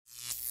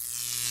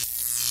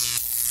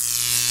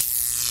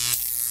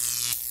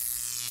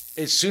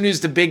as soon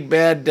as the big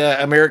bad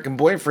American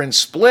boyfriend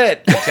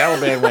split, the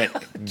Taliban went,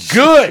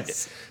 good.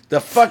 The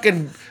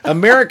fucking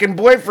American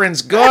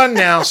boyfriend's gone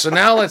now, so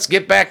now let's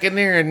get back in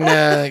there and,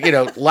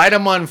 light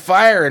them on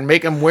fire and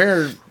make them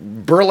wear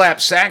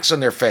burlap sacks on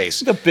their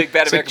face. The big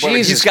bad American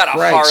boyfriend. He's got a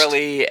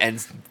Harley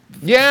and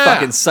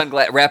fucking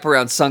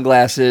wraparound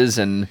sunglasses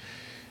and...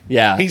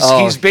 Yeah,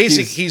 he's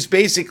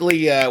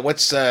basically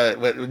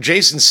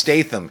Jason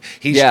Statham.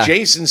 He's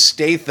Jason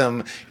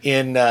Statham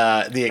in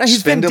the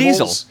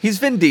Expendables. He's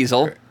Vin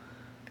Diesel.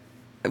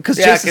 Because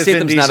Jason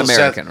Statham's not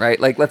American, right?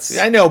 Like, let's.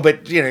 I know,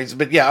 but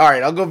all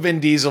right. I'll go Vin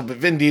Diesel, but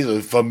Vin Diesel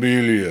is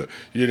familia.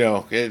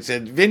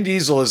 Vin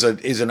Diesel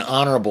is an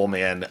honorable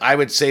man. I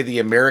would say the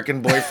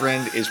American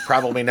boyfriend is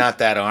probably not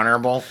that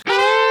honorable.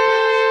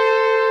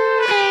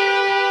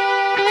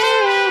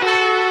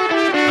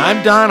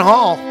 I'm Don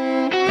Hall.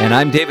 And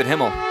I'm David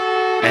Himmel.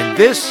 And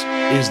this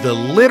is the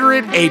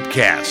Literate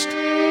ApeCast.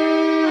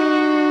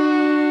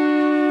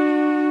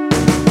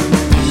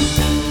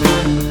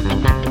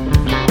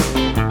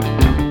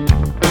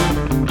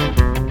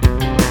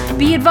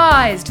 Be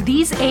advised,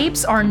 these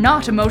apes are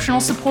not emotional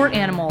support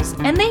animals,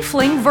 and they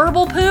fling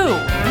verbal poo.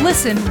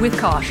 Listen with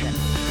caution.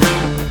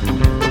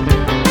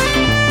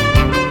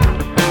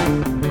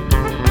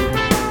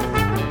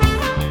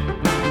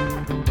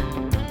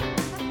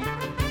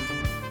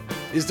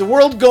 Is the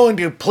world going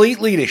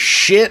completely to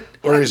shit,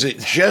 or is it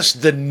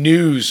just the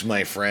news,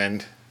 my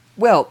friend?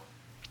 Well,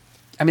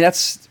 I mean,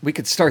 we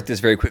could start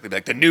this very quickly.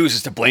 Like, the news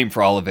is to blame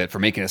for all of it, for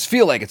making us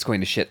feel like it's going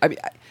to shit. I mean,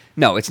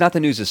 no, it's not the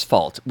news's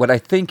fault. What I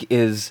think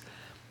is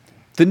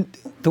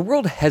the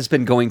world has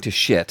been going to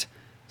shit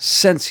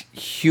since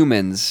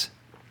humans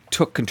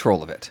took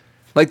control of it.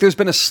 Like, there's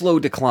been a slow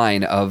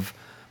decline of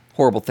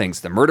horrible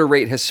things. The murder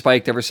rate has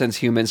spiked ever since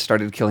humans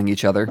started killing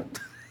each other.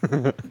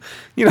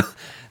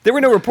 There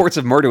were no reports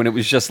of murder when it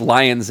was just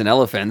lions and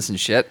elephants and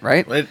shit,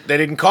 right? They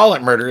didn't call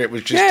it murder. It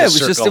was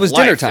just it was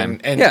dinner time.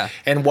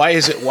 And why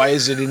is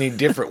it any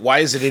different? Why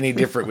is it any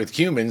different with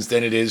humans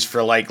than it is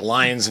for like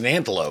lions and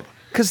antelope?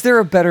 Because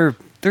they're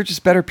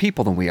just better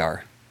people than we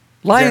are.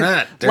 Lions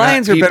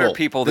are better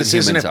people than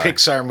humans are. This isn't a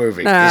Pixar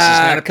movie. This is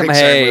not a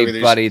Pixar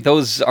movie. Buddy,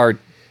 those are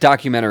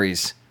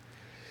documentaries.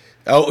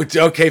 Oh,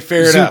 okay,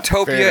 fair enough.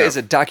 Zootopia is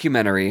a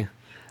documentary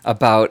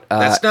about...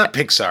 that's not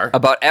Pixar.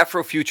 About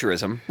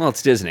Afrofuturism. Well,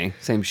 it's Disney.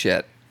 Same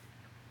shit.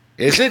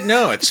 Is it?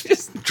 No, it's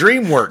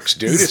DreamWorks,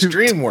 dude. It's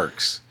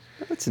DreamWorks.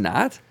 No, it's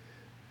not.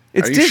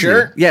 It's Are you Disney.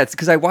 Sure? Yeah, it's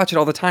because I watch it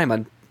all the time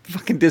on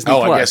fucking Disney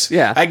Plus.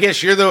 I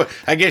guess you're the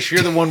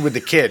one with the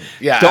kid.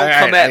 Yeah. Don't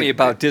come at me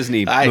about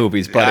Disney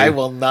movies, buddy. I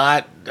will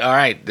not. All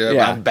right,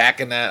 I'm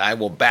backing that. I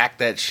will back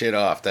that shit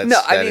off. That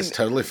is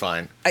totally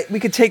fine. We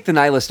could take the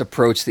nihilist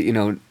approach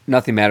that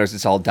nothing matters.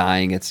 It's all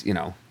dying. It's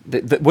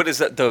what is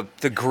that?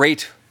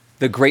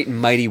 The great and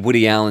mighty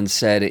Woody Allen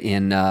said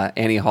in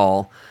Annie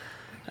Hall,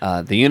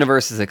 the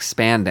universe is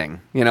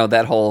expanding,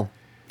 that whole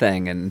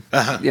thing. And,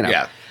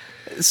 Yeah.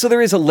 So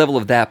there is a level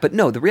of that. But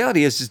no, the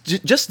reality is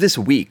just this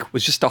week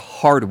was just a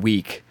hard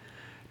week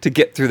to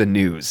get through the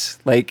news.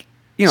 Like,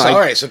 all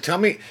right, so tell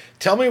me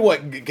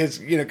what, because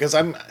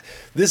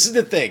this is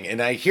the thing,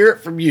 and I hear it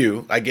from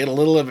you. I get a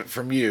little of it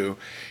from you.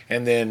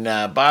 And then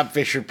Bob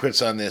Fisher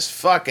puts on this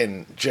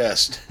fucking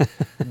just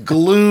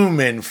gloom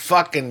and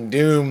fucking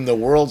doom. The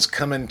world's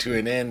coming to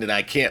an end, and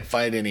I can't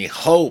find any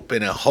hope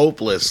in a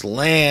hopeless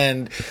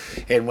land.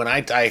 And when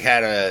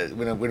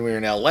when we were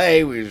in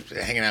L.A., we were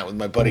hanging out with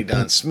my buddy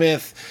Don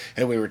Smith,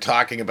 and we were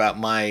talking about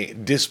my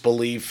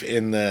disbelief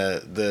in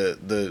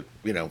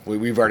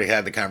we've already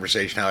had the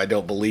conversation how I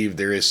don't believe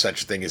there is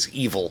such a thing as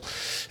evil.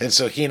 And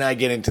so he and I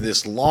get into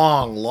this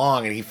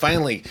long, and he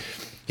finally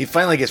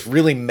gets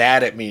really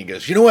mad at me. He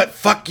goes, you know what?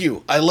 Fuck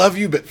you. I love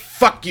you, but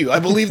fuck you. I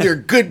believe there are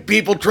good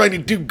people trying to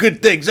do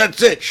good things.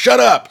 That's it. Shut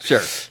up.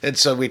 Sure. And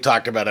so we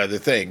talked about other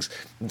things.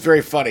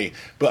 Very funny.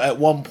 But at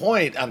one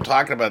point, I'm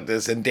talking about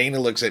this, and Dana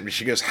looks at me.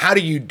 She goes, how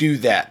do you do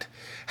that?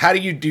 How do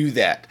you do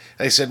that?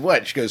 And I said,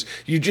 what? She goes,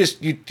 you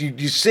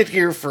sit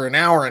here for an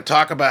hour and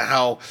talk about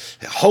how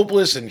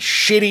hopeless and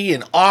shitty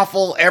and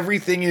awful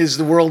everything is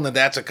in the world, and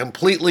that's a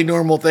completely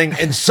normal thing,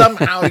 and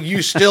somehow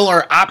you still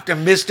are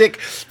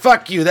optimistic?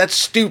 Fuck you, that's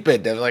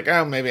stupid. I was like,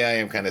 oh, maybe I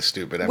am kind of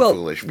stupid. I'm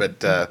foolish.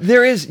 But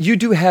you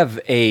do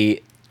have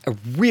a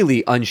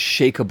really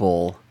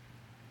unshakable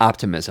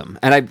optimism.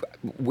 And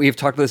we've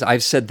talked about this.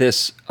 I've said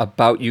this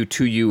about you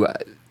to you.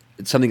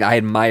 It's something I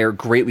admire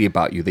greatly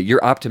about you, that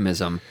your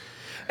optimism...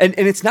 And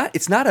it's not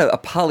a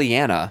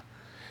Pollyanna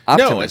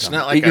optimism. No, it's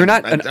not like you're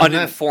not an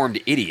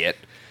uninformed idiot.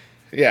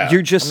 Yeah,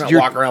 you're just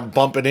walking around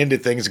bumping into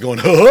things, going,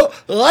 "Oh,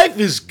 life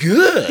is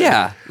good."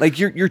 Yeah, like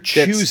you're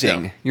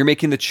choosing. You're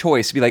making the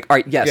choice to be like, all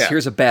right, yes,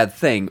 here's a bad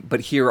thing,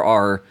 but here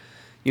are,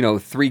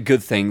 3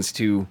 good things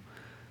to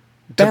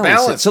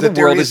balance it. So the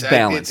world is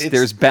balanced.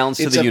 There's balance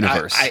to the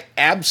universe. I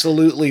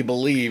absolutely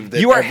believe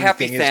that you are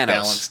everything happy Thanos.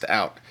 Is balanced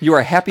out. You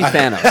are happy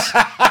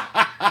Thanos.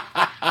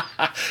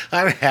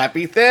 I'm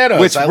happy Thanos.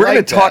 Which we're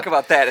going to talk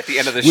about that at the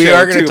end of the show. We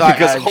are going to talk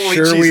because holy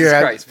sure Jesus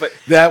Christ! But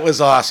that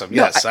was awesome.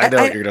 Yes, I know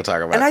what you're going to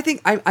talk about. And I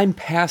think I'm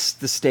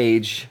past the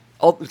stage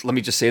let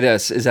me just say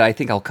this, is that I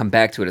think I'll come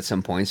back to it at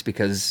some points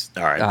because,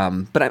 All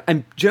right. But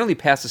I'm generally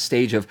past the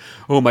stage of,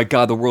 oh my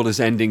God, the world is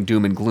ending,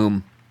 doom and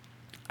gloom.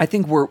 I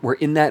think we're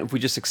in that if we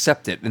just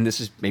accept it, and this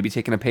is maybe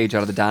taking a page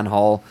out of the Don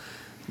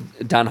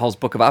Hall's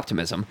book of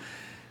optimism.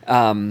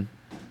 Like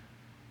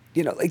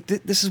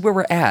this is where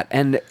we're at,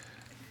 and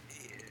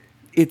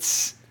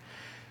it's,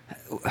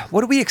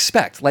 what do we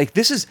expect? Like,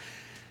 this is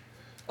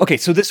okay.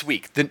 So this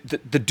week, the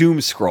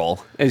doom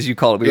scroll, as you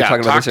call it, we were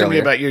talking about this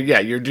earlier. Talk to me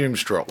about your doom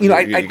scroll.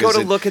 I'd go to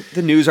look at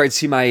the news, or I'd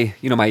see my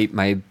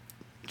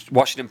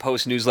Washington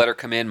Post newsletter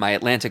come in, my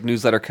Atlantic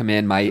newsletter come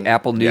in, my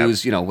Apple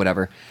News,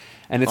 whatever,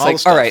 and it's like,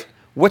 all right,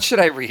 what should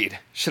I read?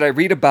 Should I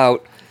read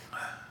about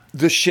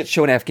the shit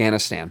show in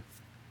Afghanistan?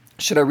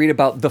 Should I read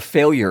about the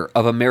failure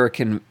of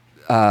American,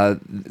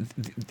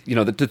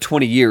 the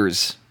 20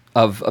 years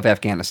of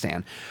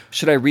Afghanistan?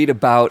 Should I read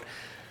about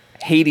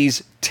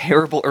Haiti's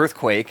terrible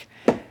earthquake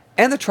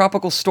and the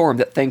tropical storm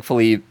that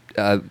thankfully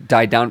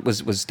died down,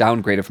 was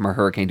downgraded from a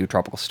hurricane to a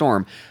tropical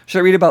storm? Should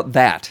I read about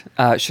that?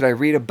 Should I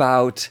read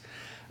about,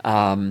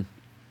 are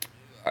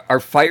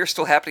fires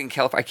still happening in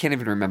California? I can't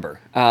even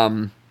remember.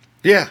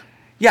 Yeah.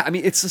 Yeah, I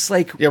mean, it's just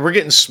like... Yeah, we're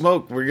getting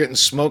smoke.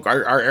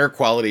 Our air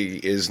quality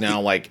is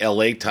now like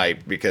L.A.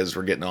 type because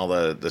we're getting all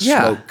the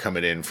smoke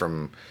coming in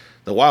from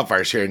the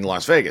wildfires here in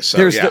Las Vegas. So,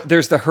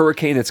 there's the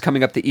hurricane that's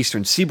coming up the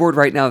eastern seaboard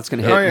right now that's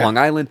going to hit Long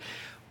Island.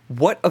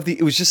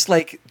 It was just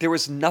like, there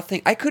was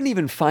nothing... I couldn't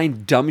even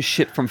find dumb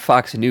shit from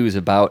Fox News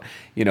about,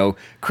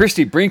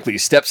 Christy Brinkley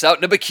steps out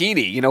in a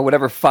bikini,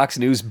 whatever Fox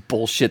News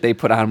bullshit they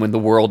put on when the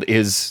world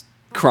is...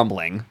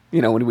 crumbling.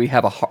 When we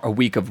have a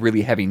week of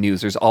really heavy news,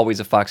 there's always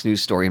a Fox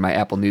News story in my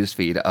Apple News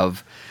feed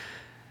of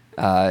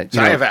I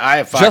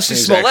have Fox Justin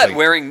News Smollett actually,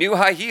 wearing new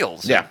high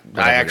heels. Yeah,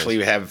 I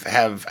actually have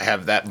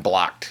that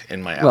blocked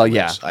in my Apple Well,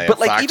 yeah, News. I have but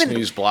like Fox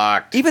News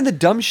blocked. Even the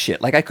dumb shit.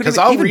 Like I couldn't.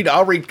 Because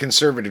I'll read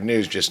conservative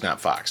news, just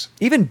not Fox.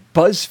 Even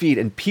BuzzFeed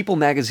and People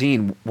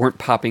Magazine weren't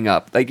popping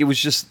up. Like it was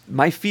just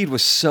my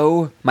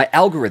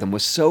algorithm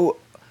was so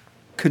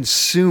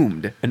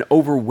consumed and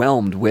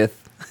overwhelmed with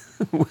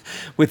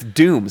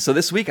doom. So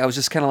this week I was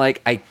just kind of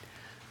like, I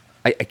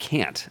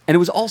can't. And it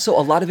was also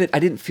a lot of it, I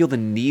didn't feel the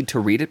need to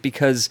read it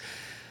because,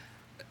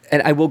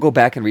 and I will go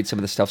back and read some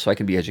of the stuff so I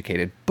can be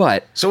educated,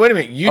 but... So wait a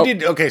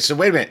minute, so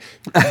wait a minute.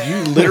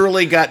 You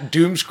literally got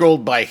doom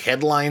scrolled by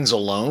headlines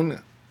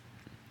alone?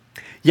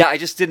 Yeah,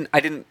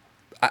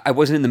 I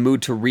wasn't in the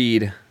mood to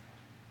read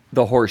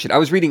the horror shit. I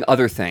was reading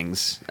other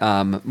things,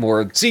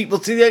 more...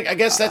 I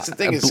guess that's the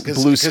thing.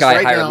 Blue sky,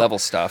 right higher level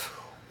stuff.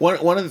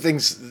 One of the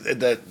things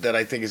that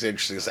I think is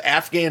interesting is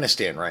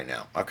Afghanistan right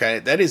now, okay?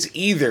 That is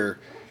either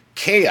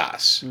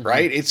chaos,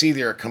 right? It's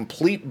either a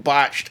complete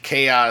botched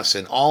chaos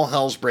and all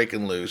hell's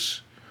breaking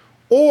loose,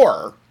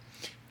 or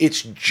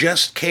it's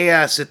just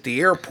chaos at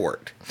the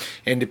airport.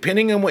 And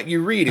depending on what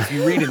you read, if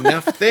you read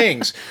enough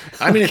things,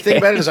 I mean, the thing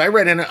about it is I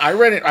read it.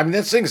 I mean,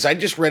 that's the thing is I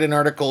just read an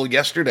article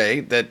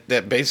yesterday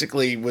that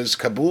basically was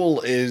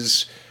Kabul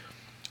is...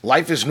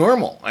 life is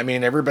normal. I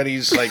mean,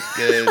 everybody's like,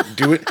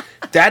 do it.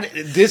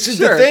 This is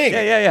the thing.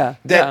 Yeah.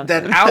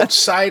 That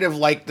outside of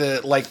like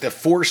the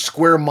 4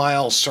 square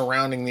miles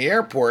surrounding the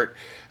airport,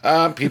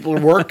 people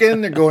are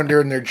working. They're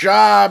doing their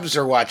jobs.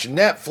 They're watching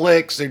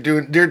Netflix.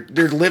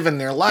 They're living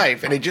their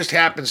life, and it just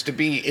happens to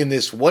be in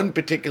this one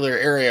particular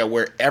area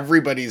where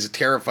everybody's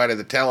terrified of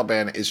the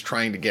Taliban is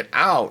trying to get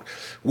out,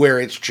 where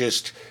it's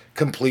just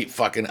complete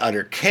fucking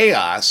utter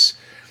chaos,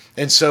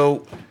 and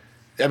so.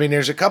 I mean,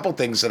 there's a couple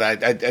things that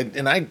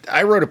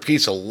I wrote a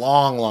piece a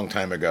long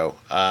time ago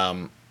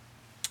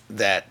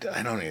that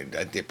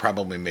it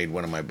probably made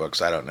one of my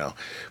books. I don't know.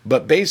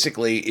 But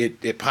basically,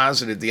 it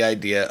posited the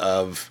idea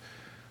of,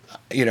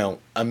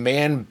 a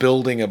man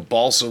building a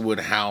balsa wood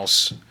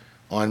house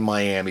on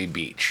Miami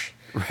Beach.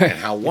 Right. And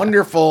how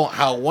wonderful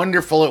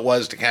it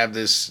was to have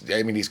this.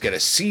 I mean, he's got a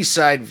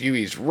seaside view.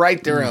 He's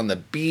right there on the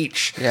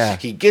beach. Yeah.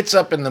 He gets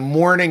up in the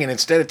morning, and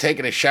instead of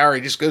taking a shower,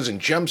 he just goes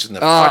and jumps in the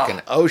fucking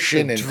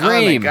ocean. And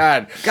dream. Oh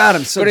my God,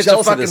 I'm so but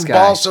jealous it's a of this fucking guy.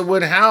 balsa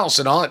wood house,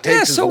 and all it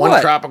takes is so one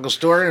what? tropical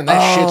storm, and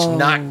that shit's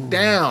knocked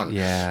down.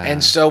 Yeah.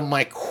 And so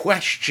my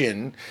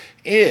question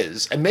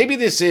is, and maybe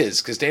this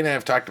is, because Dana and I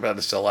have talked about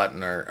this a lot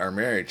in our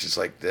marriage, it's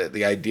like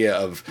the idea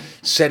of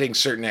setting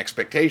certain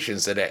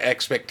expectations, that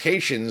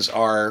expectations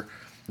are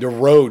the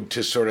road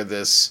to sort of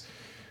this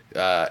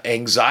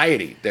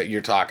anxiety that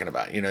you're talking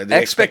about. The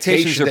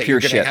expectations are that pure you're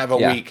going to shit. have a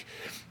week.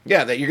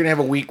 Yeah, that you're going to have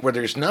a week where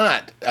there's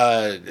not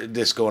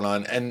this going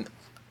on. And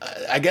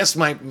I guess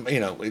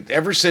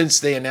ever since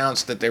they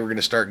announced that they were going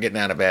to start getting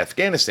out of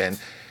Afghanistan,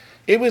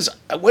 it was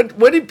what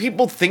did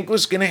people think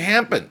was going to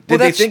happen? Did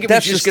they think it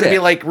was just going to be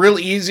like real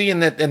easy,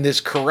 and this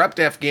corrupt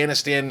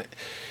Afghanistan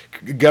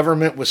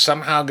government was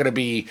somehow going to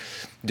be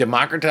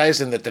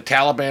democratized, and that the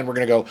Taliban were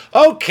going to go,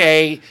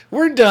 okay,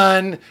 we're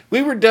done.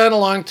 We were done a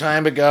long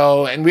time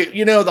ago, and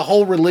the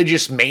whole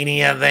religious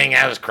mania thing,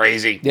 that was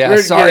crazy. Yeah,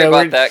 sorry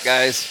about that,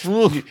 guys.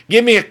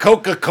 Give me a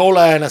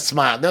Coca-Cola and a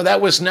smile. No, that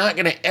was not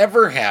going to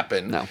ever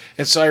happen. No.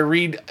 And so I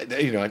read,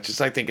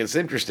 I think it's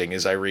interesting,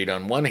 is I read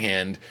on one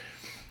hand,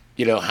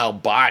 how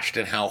botched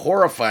and how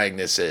horrifying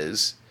this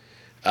is.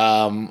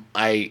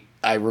 I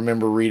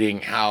remember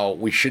reading how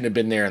we shouldn't have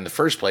been there in the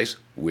first place,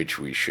 which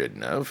we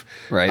shouldn't have.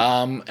 Right.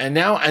 And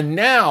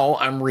now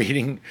I'm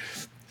reading.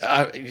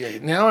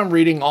 Now I'm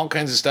reading all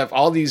kinds of stuff.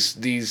 All these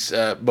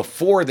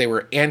before they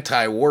were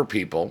anti-war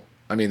people.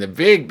 I mean, the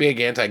big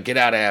anti-get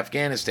out of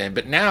Afghanistan.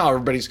 But now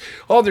everybody's,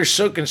 they're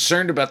so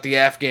concerned about the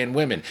Afghan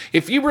women.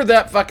 If you were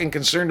that fucking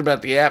concerned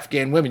about the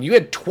Afghan women, you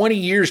had 20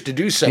 years to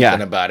do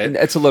something about it.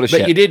 It's a load of shit.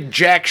 But you did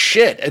jack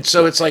shit. And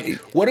so it's like,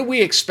 what do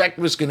we expect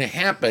was going to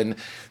happen?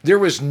 There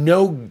was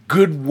no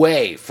good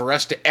way for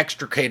us to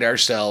extricate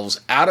ourselves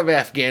out of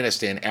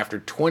Afghanistan after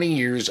 20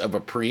 years of a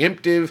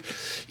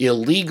preemptive,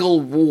 illegal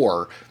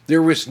war.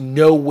 There was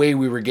no way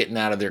we were getting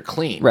out of there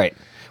clean. Right.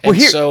 And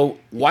so,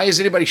 why is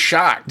anybody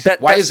shocked?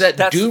 Why is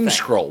that doom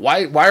scroll?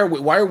 Why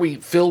are we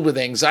filled with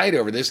anxiety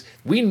over this?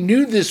 We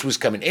knew this was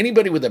coming.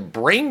 Anybody with a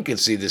brain could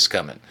see this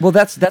coming. Well,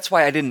 that's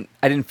why I didn't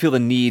feel the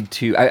need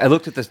to. I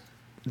looked at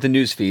the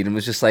news feed and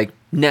was just like,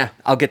 nah,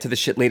 I'll get to the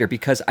shit later,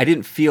 because I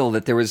didn't feel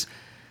that there was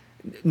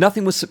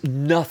nothing was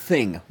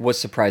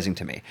surprising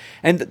to me.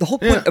 And the whole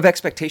point of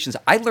expectations,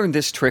 I learned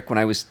this trick when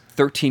I was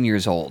 13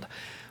 years old,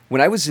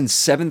 when I was in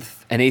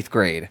 7th and 8th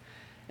grade.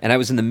 And I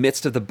was in the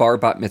midst of the bar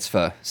bat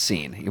mitzvah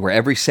scene, where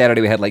every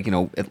Saturday we had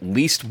at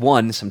least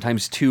one,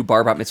 sometimes two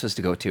bar bat mitzvahs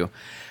to go to.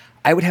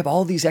 I would have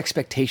all these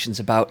expectations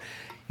about,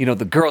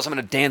 the girls I'm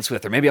going to dance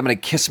with, or maybe I'm going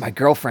to kiss my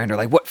girlfriend, or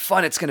like what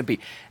fun it's going to be.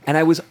 And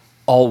I was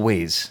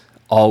always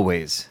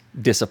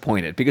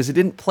disappointed, because it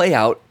didn't play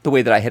out the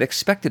way that I had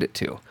expected it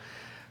to.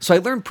 So I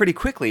learned pretty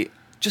quickly,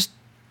 just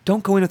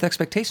don't go in with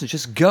expectations.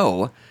 Just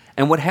go.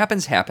 And what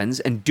happens,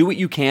 and do what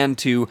you can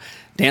to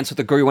dance with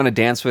the girl you want to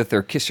dance with,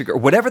 or kiss your girl,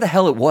 whatever the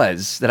hell it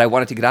was that I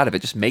wanted to get out of it.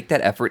 Just make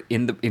that effort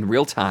in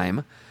real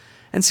time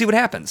and see what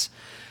happens.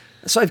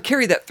 So I've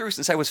carried that through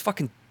since I was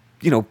fucking,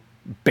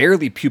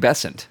 barely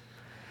pubescent,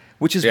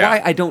 which is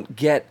why I don't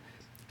get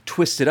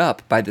twisted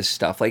up by this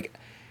stuff. Like,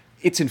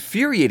 it's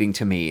infuriating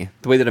to me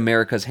the way that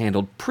America's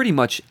handled pretty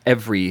much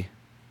every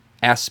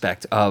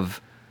aspect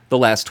of the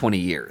last 20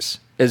 years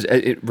as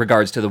it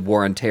regards to the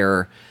war on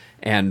terror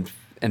and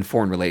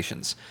foreign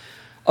relations.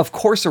 Of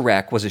course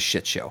Iraq was a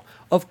shit show.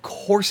 Of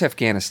course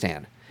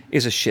Afghanistan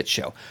is a shit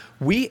show.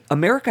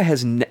 America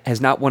has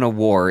not won a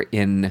war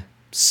in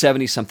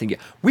 70-something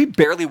years. We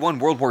barely won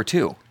World War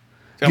II.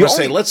 I'm going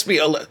to say,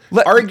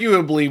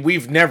 arguably,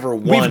 we've never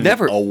won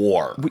a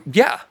war.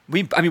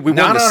 We won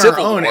not the on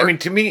Civil our own. War. I mean,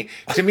 to me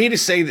to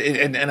say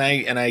that,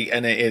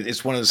 and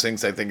it's one of those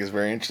things I think is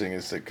very interesting,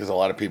 is because a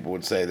lot of people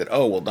would say that,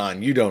 oh, well,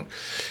 Don, you don't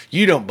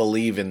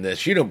believe in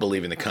this. You don't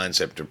believe in the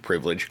concept of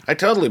privilege. I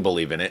totally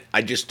believe in it.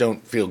 I just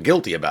don't feel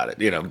guilty about it.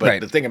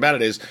 But the thing about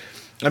it is,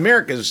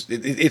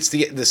 it's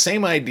the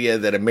same idea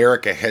that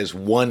America has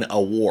won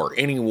a war,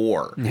 any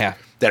war. Yeah.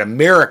 That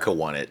America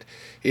won it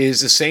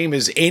is the same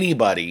as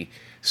anybody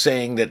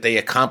saying that they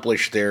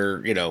accomplished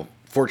their,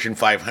 Fortune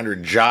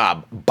 500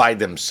 job by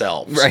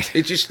themselves. Right.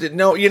 It's just,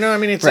 no,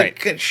 it's right.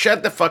 Like,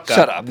 shut the fuck up.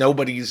 Shut up.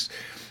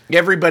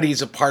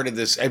 Everybody's a part of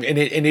this. And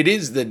it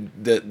is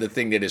the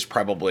thing that is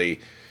probably,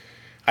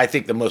 I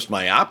think, the most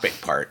myopic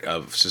part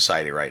of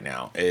society right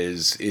now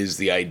is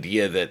the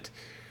idea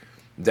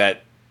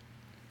that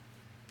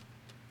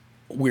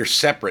we're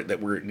separate,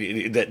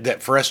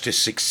 that for us to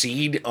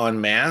succeed en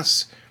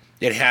masse,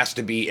 it has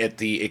to be at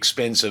the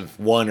expense of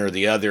one or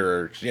the other,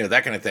 or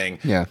that kind of thing.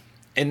 Yeah.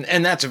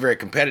 And that's a very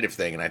competitive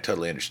thing, and I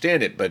totally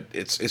understand it. But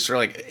it's sort of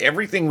like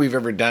everything we've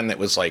ever done that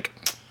was like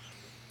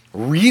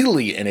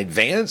really an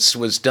advance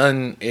was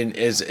done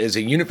as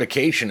a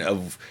unification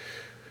of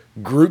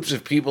groups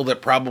of people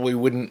that probably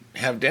wouldn't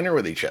have dinner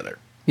with each other.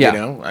 Yeah.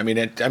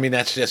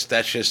 That's just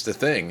the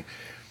thing.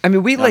 I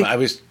mean, we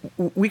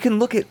can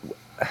look at.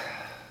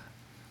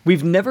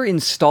 We've never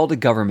installed a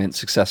government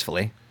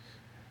successfully.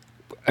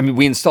 I mean,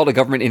 we installed a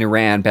government in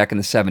Iran back in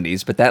the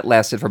 70s, but that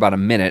lasted for about a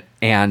minute,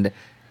 and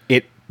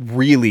it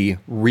really,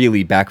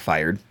 really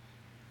backfired.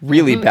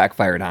 Really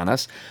backfired on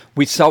us.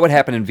 We saw what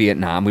happened in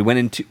Vietnam. We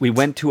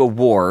went to a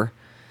war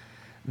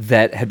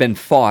that had been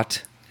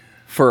fought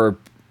for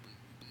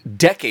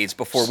decades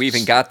before we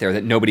even got there,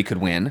 that nobody could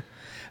win.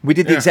 We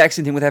did the exact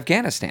same thing with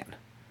Afghanistan.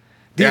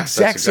 The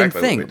exact same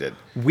thing. What we did.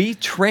 We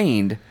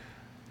trained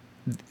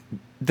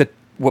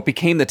what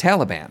became the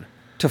Taliban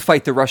to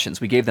fight the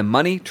Russians. We gave them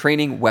money,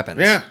 training,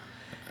 weapons. Yeah.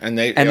 And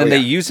then they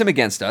used them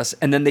against us,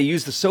 and then they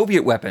used the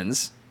Soviet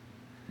weapons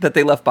that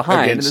they left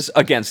behind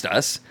against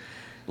us.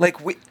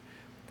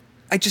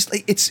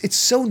 It's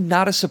so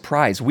not a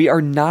surprise.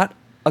 We're not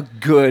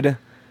good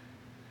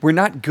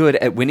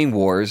at winning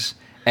wars,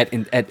 at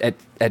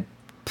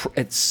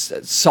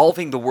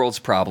solving the world's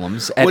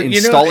problems, at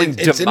installing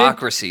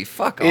democracy.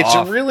 Fuck off. It's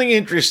a really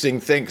interesting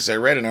thing, because I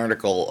read an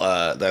article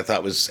that I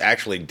thought was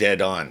actually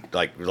dead on,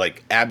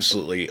 like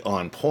absolutely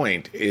on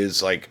point,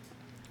 is like,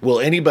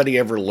 will anybody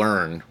ever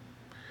learn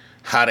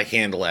how to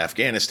handle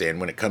Afghanistan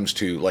when it comes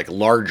to like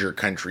larger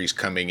countries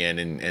coming in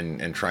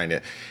and trying to,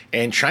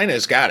 and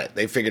China's got it.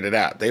 They figured it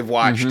out. They've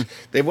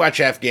watched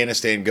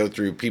Afghanistan go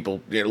through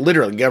people,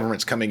 literally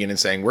governments coming in and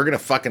saying, we're going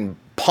to fucking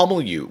pummel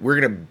you. We're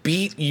going to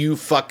beat you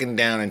fucking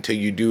down until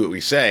you do what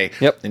we say.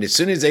 Yep. And as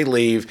soon as they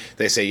leave,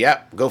 they say,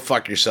 yep, go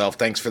fuck yourself.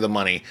 Thanks for the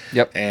money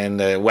and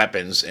the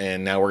weapons.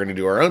 And now we're going to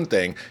do our own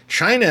thing.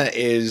 China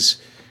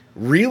is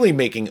really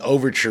making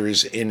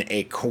overtures in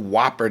a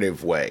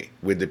cooperative way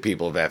with the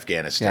people of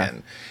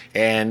Afghanistan.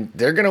 And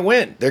they're going to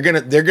win. They're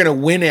going to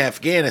win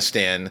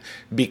Afghanistan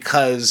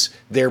because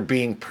they're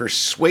being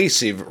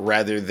persuasive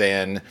rather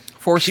than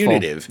forceful.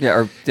 Punitive.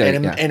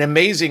 And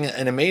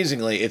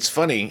amazingly, it's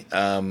funny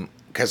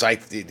because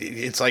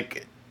it's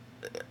like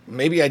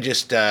maybe I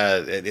just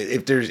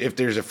if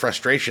there's a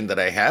frustration that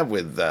I have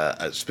with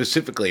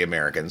specifically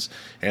Americans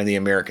and the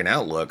American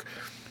outlook,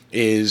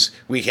 is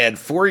we had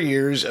 4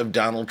 years of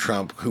Donald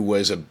Trump, who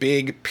was a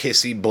big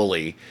pissy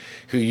bully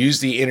who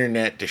used the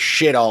internet to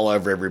shit all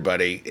over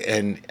everybody.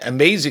 And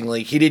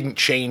amazingly, he didn't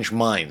change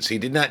minds. He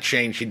did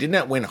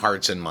not win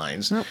hearts and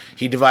minds. Nope.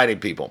 He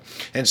divided people.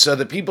 And so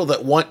the people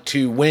that want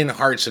to win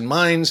hearts and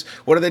minds,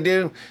 what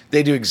do?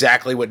 They do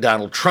exactly what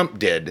Donald Trump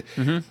did,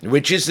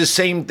 which is the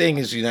same thing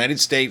as the United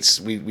States.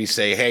 We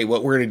say, hey,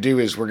 what we're going to do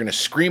is we're going to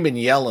scream and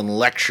yell and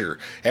lecture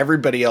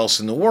everybody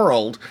else in the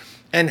world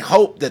and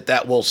hope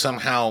that will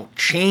somehow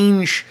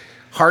change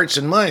hearts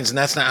and minds, and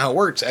that's not how it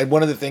works. And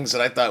one of the things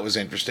that I thought was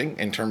interesting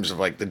in terms of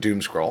like the doom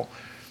scroll,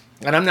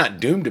 and I'm not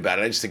doomed about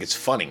it, I just think it's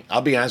funny.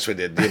 I'll be honest with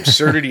you, the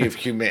absurdity of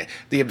humanity.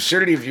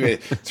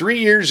 3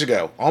 years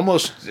ago,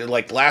 almost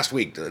like last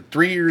week,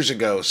 3 years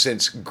ago,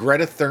 since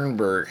Greta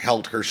Thunberg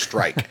held her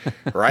strike,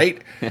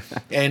 right?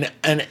 And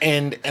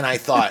I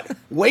thought,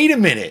 wait a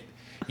minute,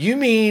 you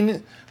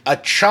mean a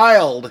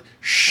child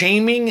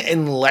shaming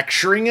and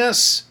lecturing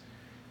us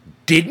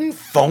didn't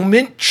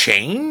foment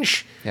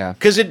change? Yeah.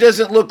 Because it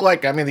doesn't look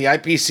like, I mean, the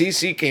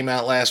IPCC came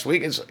out last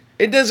week.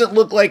 It doesn't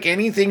look like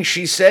anything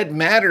she said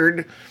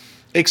mattered,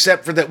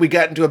 except for that we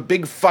got into a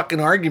big fucking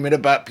argument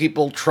about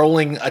people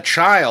trolling a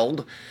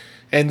child.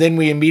 And then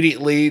we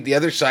immediately, the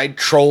other side,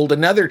 trolled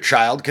another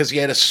child because he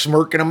had a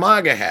smirk and a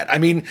MAGA hat. I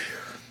mean,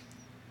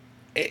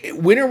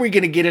 when are we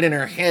going to get it in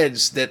our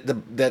heads that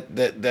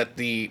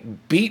the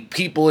beat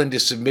people into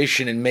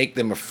submission and make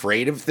them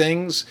afraid of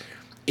things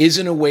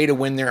isn't a way to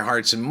win their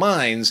hearts and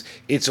minds?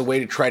 It's a way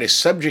to try to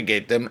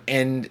subjugate them.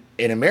 And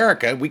in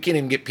America, we can't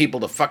even get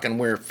people to fucking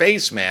wear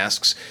face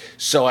masks.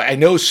 So I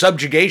know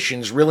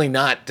subjugation's really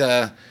not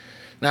a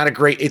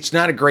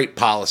great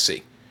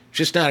policy. It's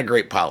just not a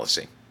great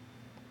policy.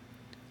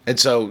 And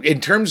so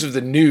in terms of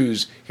the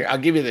news, here, I'll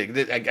give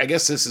you I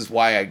guess this is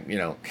why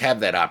I, have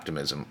that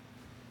optimism.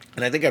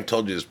 And I think I've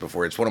told you this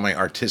before. It's one of my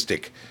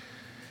artistic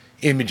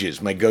images,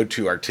 my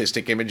go-to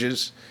artistic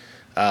images.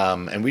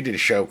 And we did a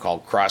show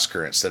called Cross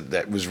Currents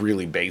that was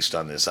really based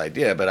on this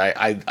idea. But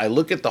I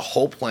look at the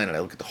whole planet, I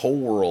look at the whole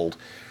world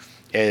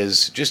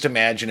as, just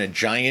imagine a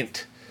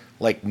giant,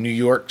 like New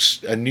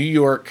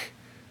York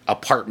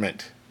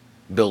apartment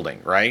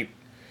building, right?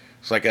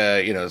 It's like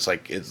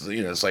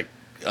it's like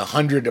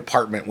 100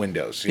 apartment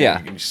windows. You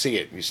can see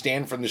it. You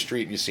stand from the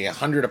street and you see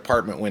 100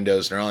 apartment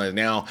windows. And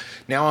they're only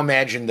now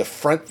imagine the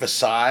front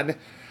facade,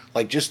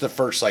 like just the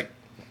first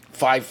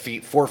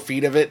 4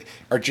 feet of it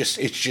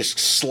it's just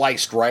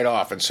sliced right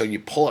off, and so you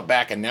pull it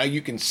back, and now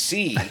you can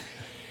see,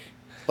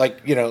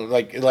 like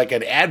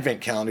an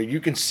advent calendar.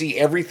 You can see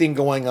everything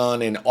going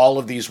on in all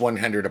of these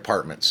 100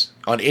 apartments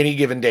on any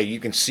given day. You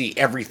can see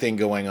everything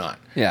going on.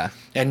 Yeah,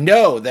 and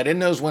know that in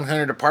those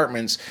 100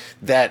 apartments,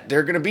 that there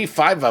are going to be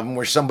 5 of them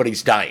where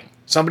somebody's dying.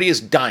 Somebody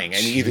is dying,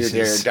 and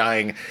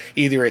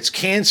either it's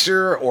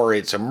cancer, or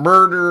it's a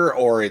murder,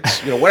 or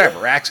it's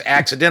whatever,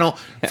 accidental.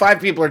 5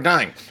 people are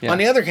dying. Yeah. On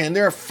the other hand,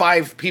 there are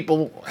 5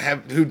 people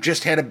who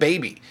just had a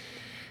baby,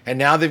 and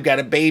now they've got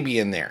a baby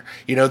in there.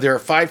 There are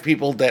 5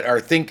 people that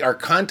are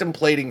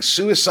contemplating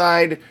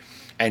suicide,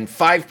 and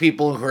 5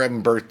 people who are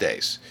having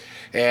birthdays.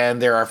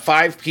 And there are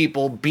 5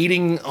 people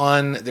beating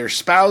on their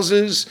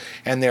spouses,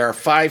 and there are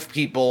 5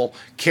 people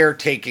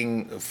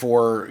caretaking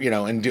for,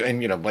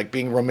 like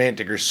being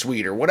romantic or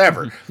sweet or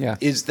whatever. Yeah.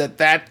 Is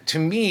that to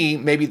me,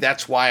 maybe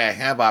that's why I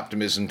have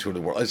optimism to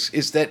the world,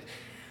 is that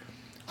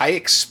I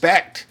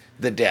expect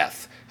the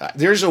death.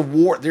 There's a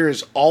war. There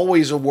is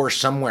always a war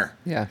somewhere.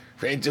 Yeah.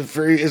 For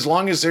as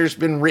long as there's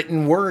been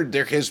written word,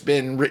 there has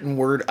been written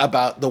word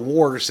about the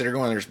wars that are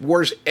going on. There's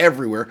wars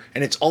everywhere,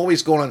 and it's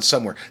always going on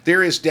somewhere.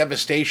 There is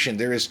devastation.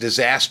 There is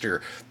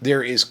disaster.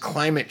 There is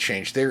climate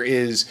change. There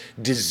is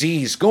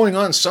disease going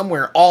on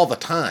somewhere all the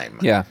time.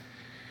 Yeah.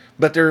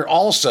 But there are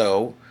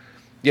also,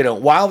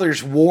 while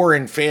there's war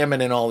and famine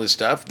and all this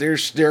stuff, there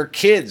are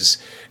kids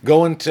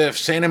going to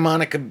Santa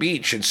Monica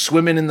Beach and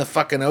swimming in the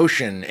fucking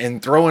ocean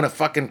and throwing a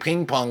fucking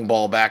ping pong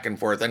ball back and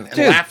forth and laughing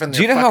their fucking asses off.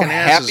 Do you know how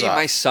happy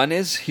my son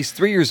is? He's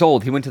 3 years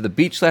old. He went to the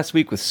beach last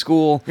week with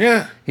school.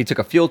 Yeah. He took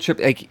a field trip.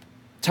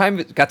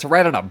 Got to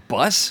ride on a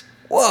bus.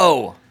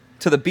 Whoa.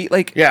 To the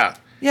beach. Yeah.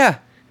 Yeah.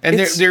 And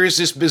there is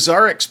this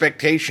bizarre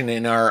expectation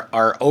in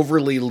our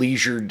overly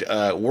leisured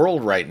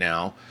world right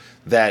now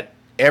that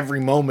every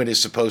moment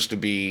is supposed to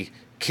be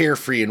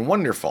carefree and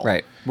wonderful.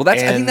 Right. Well, I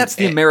think that's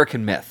the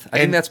American myth. I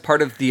think that's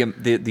part of the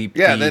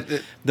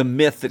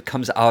myth that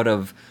comes out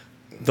of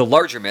the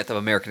larger myth of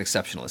American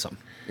exceptionalism,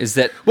 is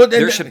that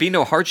there should be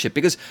no hardship.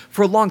 Because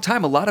for a long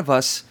time, a lot of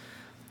us,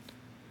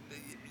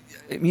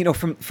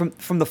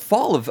 from the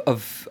fall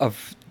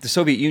of the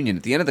Soviet Union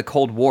at the end of the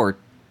Cold War,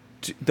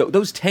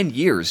 those 10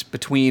 years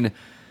between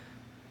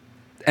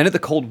end of the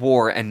Cold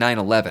War and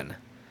 9/11,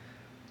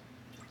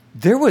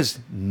 there was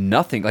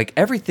nothing. Like,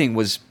 everything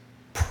was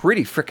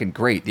pretty freaking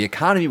great. The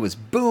economy was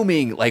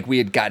booming. Like, we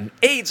had gotten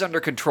AIDS under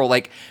control.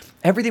 Like,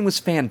 everything was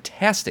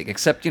fantastic,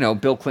 except,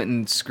 Bill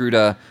Clinton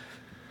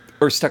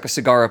stuck a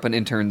cigar up an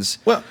intern's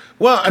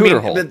I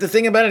mean, the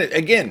thing about it,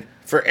 again,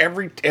 for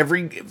every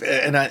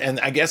and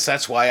I guess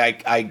that's why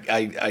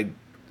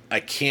I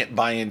can't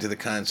buy into the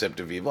concept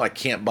of evil. I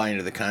can't buy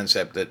into the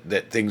concept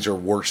that things are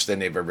worse than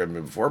they've ever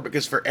been before,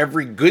 because for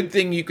every good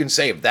thing you can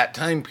say of that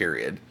time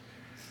period,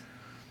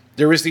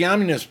 there was the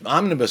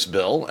omnibus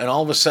bill, and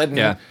all of a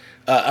sudden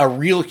a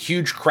real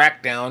huge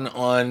crackdown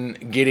on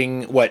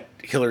getting what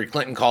Hillary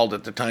Clinton called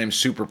at the time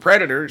super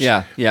predators,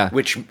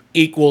 which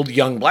equaled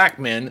young black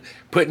men,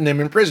 putting them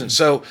in prison.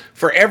 So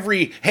for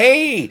every,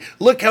 hey,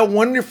 look how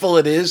wonderful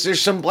it is,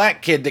 there's some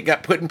black kid that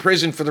got put in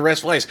prison for the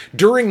rest of life.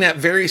 During that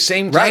very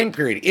same time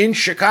period, in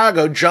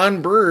Chicago,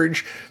 John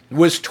Burge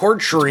was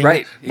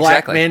torturing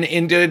black men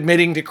into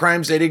admitting to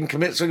crimes they didn't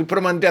commit, so he put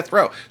them on death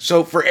row.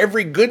 So for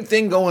every good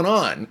thing going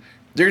on,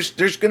 there's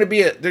going to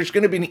be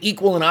an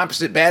equal and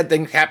opposite bad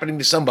thing happening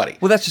to somebody.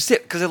 Well, that's just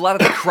it. Because a lot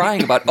of the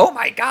crying about, oh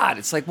my God,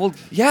 it's like, well,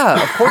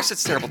 yeah, of course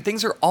it's terrible.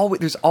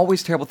 There's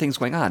always terrible things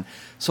going on.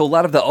 So a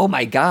lot of the oh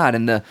my God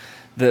and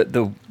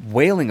the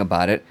wailing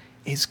about it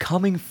is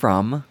coming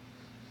from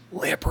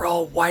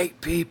liberal white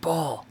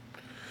people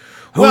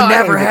who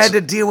never had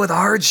to deal with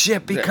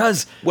hardship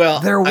because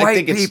they're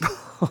white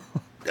people.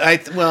 I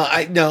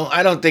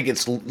don't think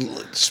it's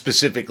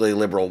specifically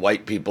liberal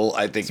white people.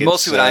 I think it's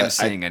mostly what I'm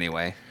seeing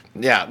anyway.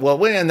 Yeah,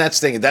 well, and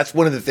that's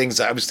one of the things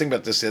I was thinking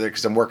about this the other,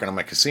 because I'm working on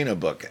my casino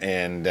book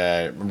and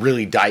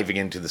really diving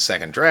into the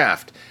second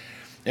draft.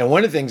 And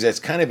one of the things that's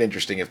kind of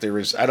interesting, if there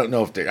was, I don't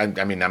know if there,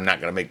 I mean, I'm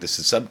not going to make this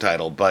a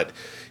subtitle, but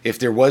if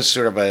there was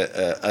sort of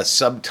a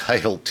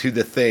subtitle to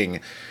the thing,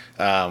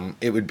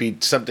 it would be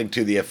something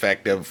to the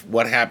effect of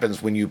what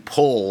happens when you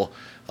pull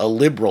a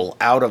liberal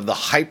out of the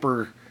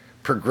hyper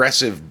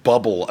progressive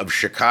bubble of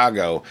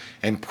Chicago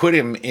and put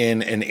him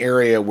in an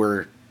area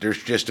where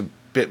there's just a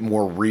bit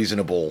more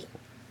reasonable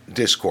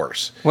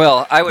discourse.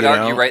 Well, I would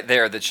argue right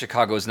there that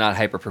Chicago is not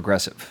hyper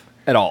progressive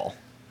at all.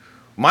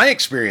 My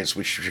experience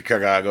with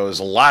Chicago is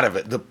a lot of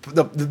it.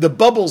 The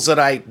bubbles that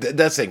I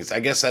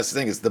guess that's the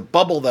thing, is the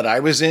bubble that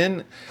I was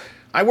in.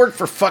 I worked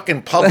for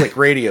fucking public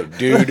radio,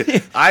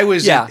 dude. I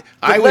was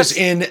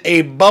in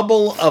a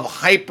bubble of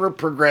hyper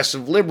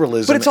progressive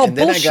liberalism, but it's all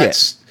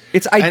bullshit.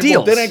 It's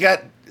ideals. Then I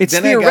got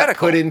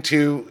theoretical.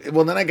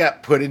 Then I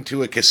got put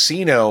into a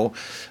casino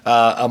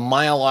a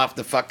mile off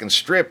the fucking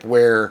strip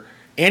where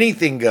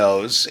anything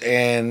goes,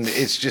 and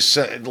it's just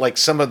like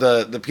some of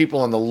the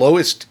people on the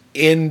lowest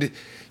end.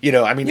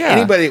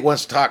 Anybody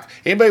wants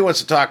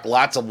to talk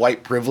lots of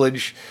white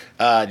privilege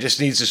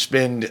just needs to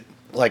spend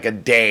like a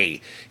day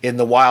in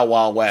the Wild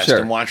Wild West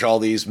and watch all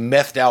these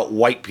methed out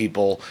white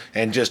people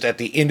and just at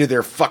the end of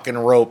their fucking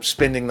rope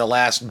spending the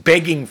last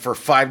begging for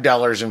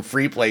 $5 in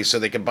free play so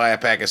they can buy a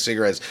pack of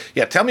cigarettes.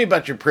 Yeah, tell me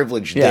about your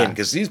privilege then,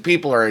 because these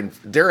people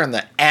they're on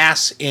the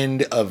ass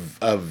end of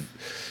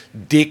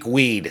dick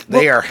weed.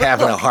 They are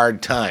having a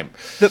hard time.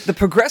 The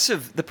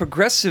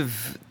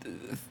progressive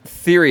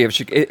theory of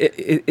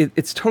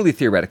it's totally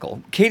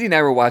theoretical. Katie and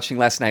I were watching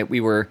last night.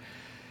 We were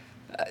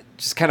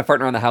just kind of farting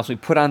around the house. We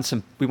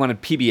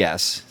wanted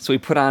PBS, so we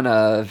put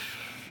on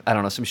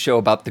some show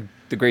about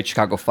the Great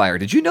Chicago Fire.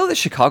 Did you know that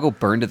Chicago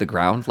burned to the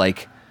ground,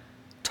 like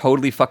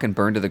totally fucking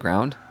burned to the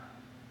ground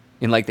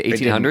in like the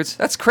 1800s?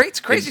 That's crazy. It's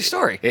a crazy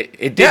story.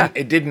 It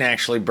didn't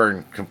actually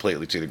burn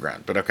completely to the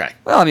ground, but okay.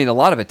 Well, I mean, a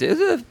lot of it did. It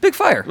was a big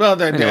fire. Well,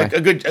 anyway.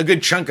 a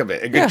good chunk of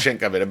it.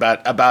 Chunk of it.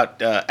 About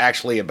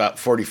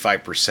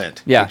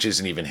 45%, which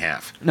isn't even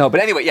half. No,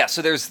 but anyway,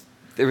 so there was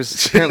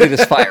apparently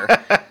this fire.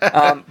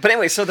 But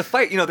anyway, so the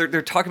fire,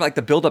 they're talking about like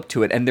the build up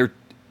to it, and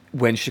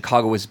when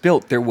Chicago was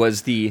built, it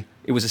was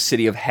a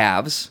city of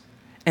haves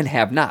and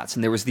have-nots,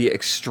 and there was the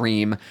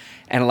extreme,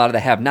 and a lot of the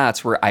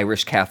have-nots were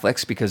Irish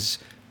Catholics, because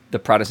the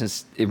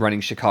Protestants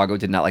running Chicago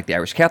did not like the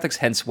Irish Catholics,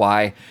 hence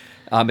why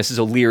Mrs.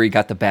 O'Leary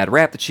got the bad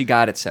rap that she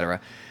got,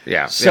 etc.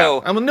 Yeah.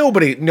 So I mean,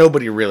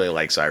 nobody really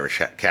likes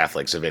Irish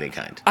Catholics of any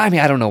kind. I mean,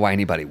 I don't know why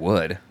anybody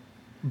would.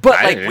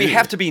 But we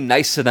have to be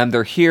nice to them.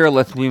 They're here.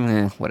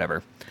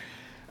 Whatever.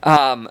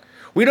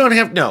 We don't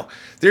have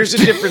There's a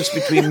difference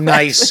between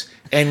nice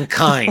and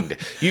kind.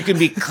 You can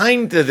be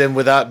kind to them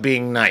without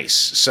being nice.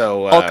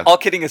 So all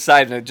kidding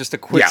aside, just a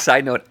quick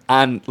side note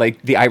on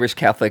like the Irish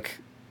Catholic.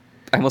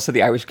 I almost said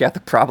the Irish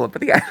Catholic problem,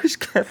 but the Irish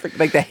Catholic,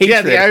 like the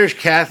hatred, the Irish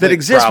Catholic that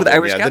exists problem, with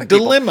Irish Catholic the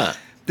dilemma.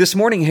 this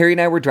morning, Harry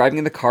and I were driving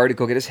in the car to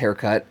go get his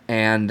haircut,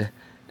 and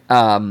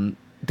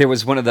there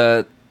was one of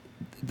the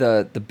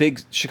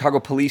big Chicago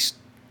police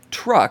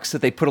trucks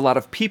that they put a lot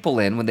of people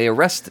in when they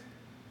arrest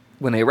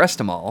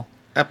them all.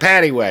 A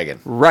Paddy Wagon.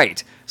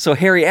 Right. So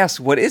Harry asked,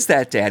 "What is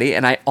that, Daddy?"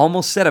 And I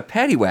almost said a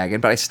Paddy Wagon,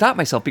 but I stopped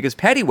myself because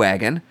Paddy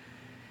Wagon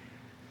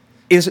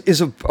is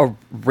a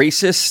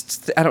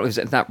racist. I don't know.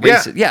 It's not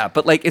racist. Yeah,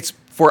 but like it's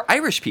for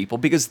Irish people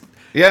because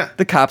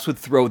the cops would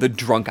throw the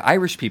drunk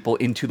Irish people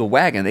into the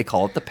wagon. They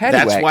call it the Paddy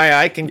Wagon. That's why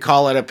I can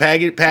call it a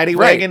Paddy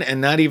Wagon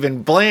and not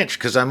even Blanche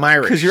because I'm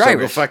Irish. Because you're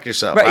Irish. Go fuck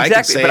yourself. Right,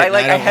 exactly. I can say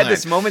but I had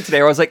this moment today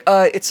where I was like,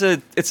 it's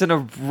an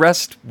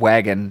arrest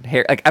wagon.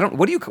 Like I don't.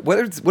 What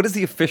is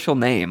the official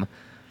name?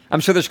 I'm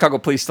sure the Chicago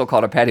police still call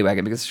it a Paddy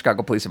Wagon because the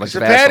Chicago police are a bunch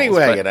of assholes. It's a Paddy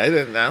Wagon.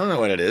 I don't know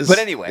what it is. But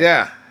anyway.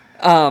 Yeah.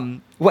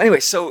 Well, anyway,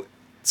 so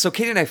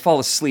Katie and I fall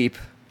asleep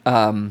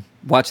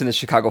watching the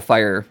Chicago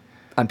Fire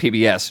on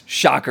PBS.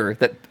 Shocker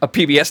that a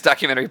PBS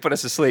documentary put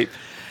us asleep.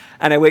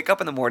 And I wake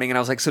up in the morning and I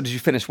was like, "So did you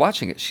finish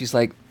watching it?" She's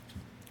like,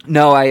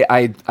 "No,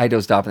 I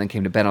dozed off and then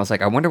came to bed." And I was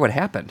like, "I wonder what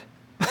happened."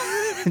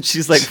 And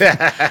she's like,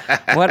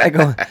 "What?" I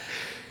go,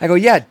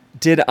 "Yeah,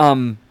 did I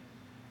mean,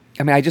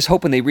 I just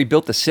hope when they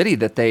rebuilt the city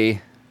that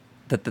the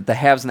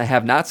haves and the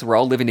have-nots were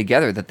all living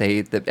together,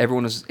 that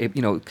everyone was,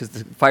 because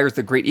the fire's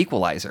the great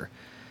equalizer."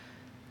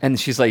 And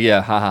she's like,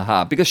 "Yeah, ha, ha,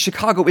 ha." Because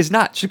Chicago is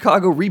not.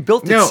 Chicago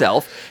rebuilt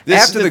itself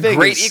after the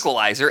great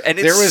equalizer, and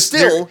it's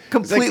still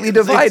completely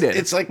divided.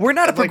 It's like we're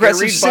not a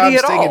progressive city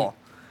at all.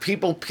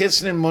 People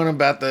pissing and moaning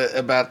about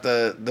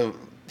the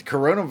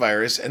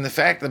coronavirus, and the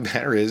fact of the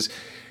matter is,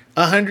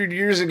 100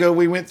 years ago,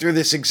 we went through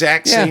this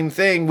exact same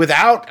thing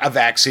without a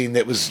vaccine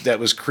that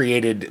was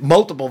created,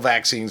 multiple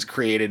vaccines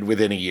created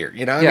within a year.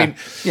 You know, I mean,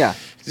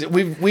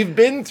 we've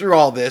been through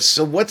all this.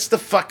 So what's the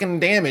fucking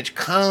damage?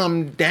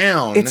 Calm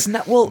down. It's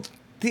not. Well,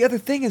 the other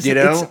thing is,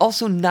 it's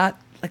also not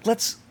like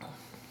let's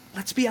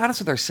be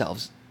honest with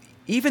ourselves.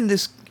 Even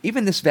this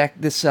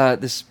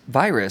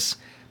virus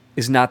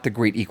is not the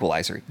great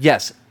equalizer.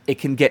 Yes, it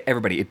can get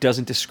everybody. It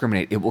doesn't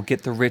discriminate. It will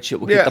get the rich. It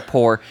will get the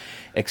poor,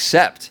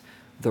 except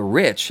the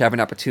rich have an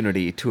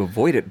opportunity to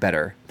avoid it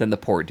better than the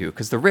poor do,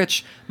 because the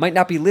rich might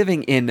not be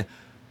living in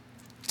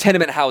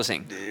tenement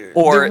housing,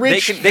 or they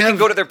can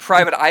go to their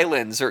private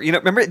islands, or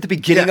remember at the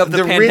beginning of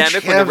the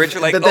pandemic when the rich are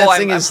like, "Oh,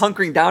 I'm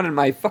hunkering down in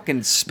my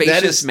fucking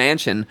spacious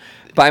mansion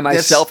by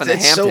myself in the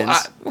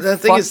Hamptons." The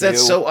thing is,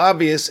 that's so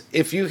obvious.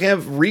 If you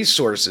have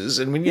resources,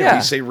 and when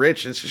you say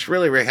rich, it's just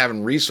really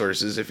having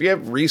resources. If you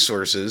have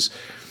resources,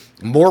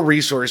 more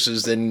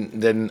resources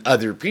than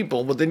other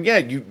people, well then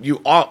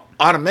you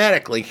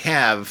automatically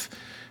have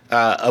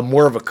a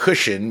more of a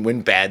cushion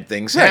when bad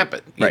things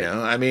happen. You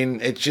know, I mean,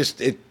 it's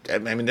just I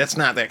mean, that's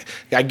not that.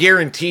 I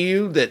guarantee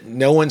you that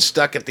no one's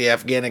stuck at the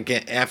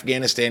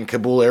Afghanistan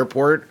Kabul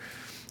airport.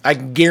 I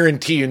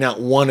guarantee you, not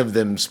one of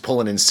them's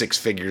pulling in six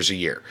figures a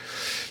year.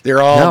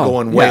 They're all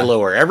going way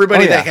lower.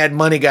 Everybody that had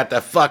money got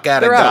the fuck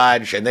out of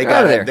Dodge, and they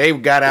got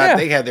out.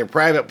 They had their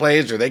private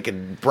planes, or they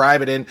could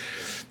bribe it in.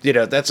 You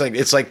know,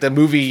 it's like the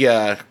movie.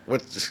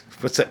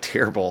 What's that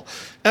terrible?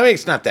 I mean,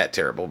 it's not that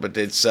terrible, but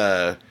it's.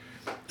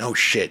 Oh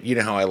shit! You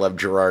know how I love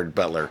Gerard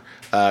Butler.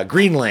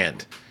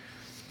 Greenland.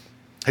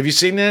 Have you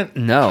seen that?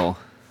 No.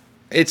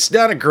 It's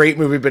not a great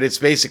movie, but it's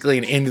basically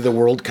an end of the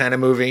world kind of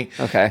movie.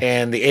 Okay.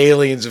 And the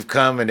aliens have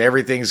come and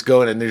everything's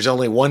going, and there's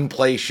only one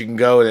place you can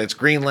go, and it's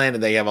Greenland,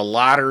 and they have a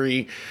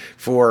lottery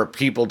for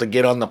people to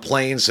get on the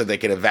plane so they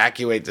can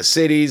evacuate the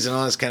cities and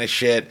all this kind of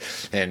shit.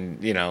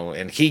 And,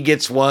 and he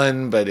gets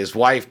one, but his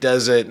wife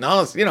does it, and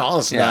all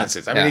this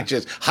nonsense. I mean, it's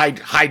just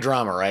high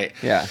drama, right?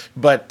 Yeah.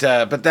 But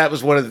that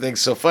was one of the things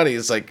so funny.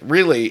 It's like,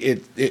 really,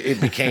 it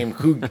became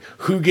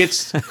who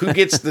gets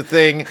the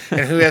thing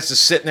and who has to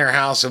sit in their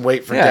house and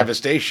wait for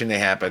devastation to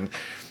happen.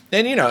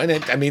 And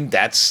I mean,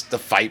 that's the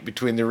fight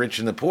between the rich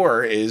and the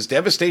poor. Is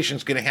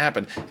devastation's going to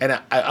happen. And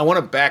I want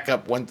to back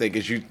up one thing,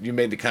 because you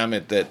made the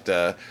comment that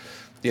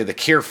the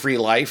carefree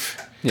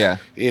life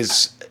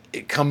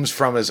it comes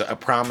from as a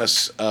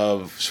promise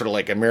of sort of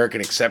like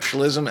American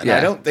exceptionalism, and I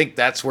don't think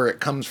that's where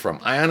it comes from.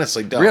 I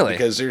honestly don't, really,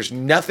 because there is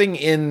nothing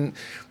in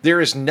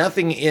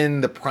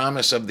the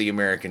promise of the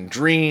American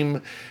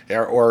dream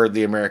or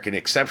the American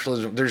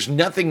exceptionalism. There's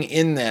nothing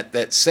in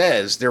that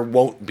says there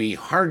won't be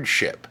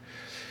hardship.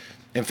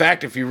 In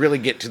fact, if you really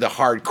get to the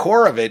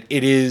hardcore of it,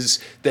 it is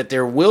that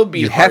there will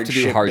be hardship.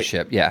 You have to do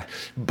hardship,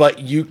 but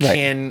you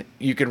can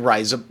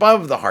rise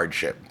above the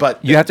hardship.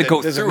 But you have to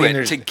go through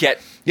it to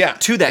get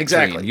to that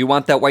dream. You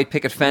want that white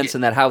picket fence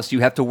in that house,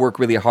 you have to work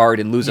really hard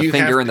and lose a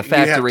finger in the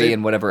factory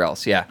and whatever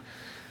else. Yeah.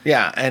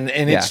 Yeah, and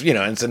it's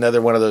it's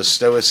another one of those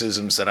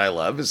stoicisms that I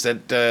love, is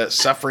that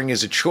suffering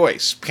is a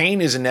choice. Pain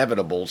is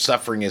inevitable.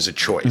 Suffering is a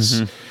choice.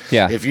 Mm-hmm.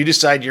 Yeah. If you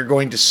decide you're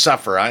going to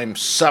suffer, I'm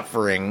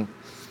suffering,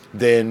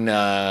 then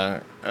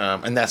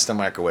and that's the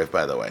microwave,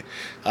 by the way.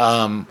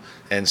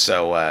 And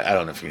so I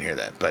don't know if you can hear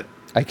that, but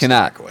I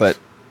cannot. But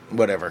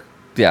whatever.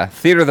 Yeah,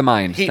 theater of the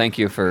mind. Thank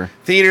you for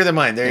theater of the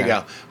mind. There you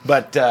go.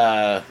 But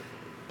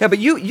but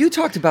you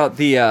talked about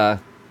the. I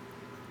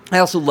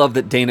also love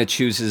that Dana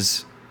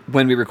chooses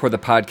when we record the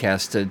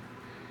podcast to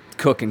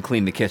cook and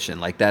clean the kitchen.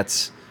 Like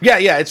that's.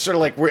 Yeah, it's sort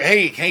of like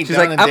hey, She's Don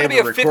like, and I'm Dave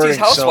gonna be are a 50s recording, so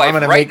housewife I'm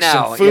gonna right make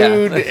now. some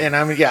food, and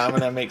I'm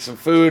gonna make some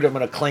food. I'm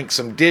gonna clink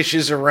some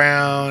dishes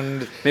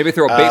around. Maybe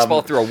throw a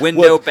baseball through a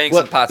window, bang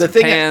some pots and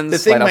pans, The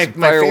thing, light off some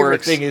my favorite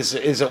fireworks. thing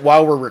is that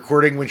while we're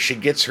recording, when she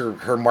gets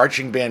her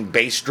marching band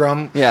bass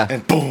drum,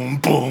 and boom,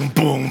 boom,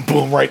 boom,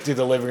 boom, right through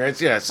the living room.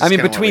 It's I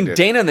mean, between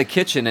Dana in the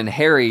kitchen and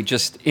Harry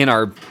just in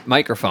our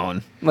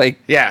microphone, like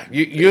yeah,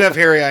 you have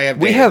Harry, I have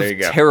Dana. We have there you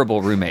go.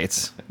 terrible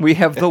roommates. We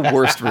have the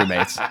worst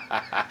roommates.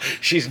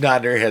 She's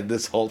nodding her head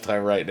this whole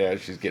time right now.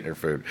 She's getting her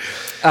food.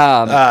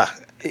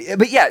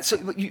 But yeah,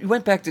 so you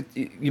went back to,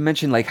 you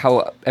mentioned like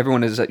how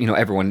everyone is,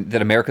 everyone,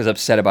 that America's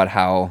upset about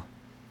how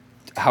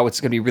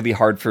it's going to be really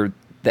hard for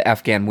the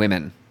Afghan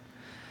women.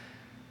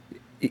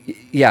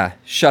 Yeah,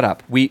 shut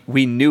up. We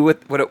knew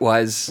what it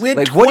was. We had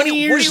like, 20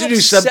 years to do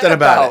something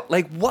about it.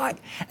 Like, why?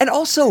 And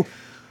also,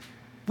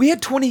 we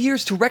had 20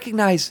 years to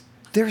recognize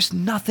there's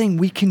nothing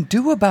we can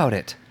do about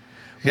it.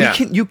 Yeah.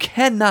 You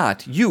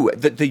cannot,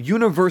 the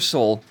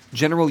universal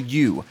general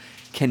you,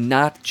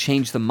 cannot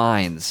change the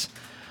minds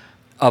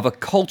of a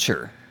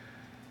culture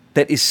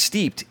that is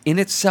steeped in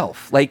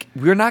itself. Like,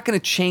 we're not going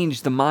to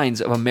change the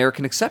minds of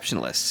American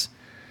exceptionalists.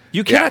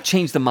 You cannot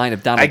change the mind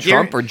of Donald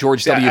Trump or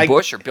George W.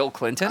 Bush or Bill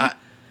Clinton.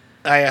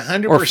 I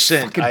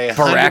 100%,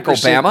 Barack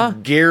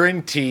Obama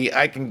guarantee.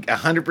 I can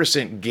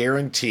 100%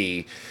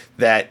 guarantee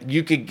that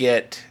you could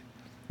get,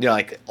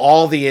 like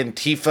all the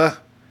Antifa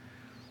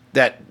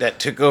that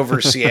took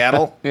over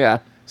Seattle. Yeah.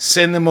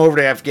 Send them over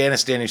to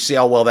Afghanistan and see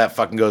how well that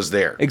fucking goes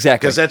there.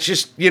 Exactly. Because that's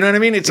just, you know what I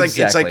mean? It's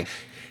Exactly. like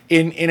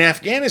in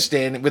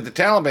Afghanistan with the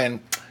Taliban,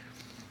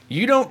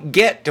 you don't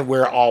get to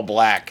wear all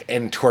black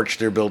and torch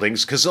their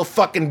buildings because they'll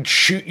fucking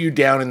shoot you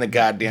down in the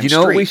goddamn street. You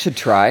know what we should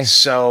try?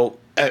 So,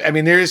 I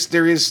mean,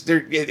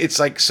 it's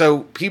like,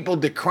 so people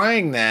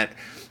decrying that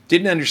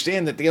didn't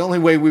understand that the only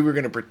way we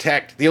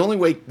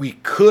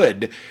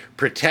could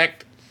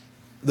protect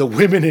the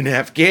women in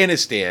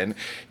Afghanistan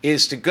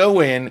is to go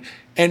in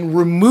and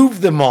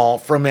remove them all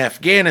from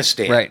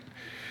Afghanistan.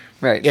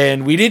 Right.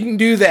 And we didn't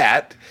do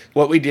that.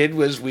 What we did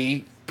was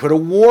we put a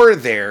war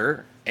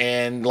there,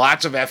 and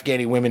lots of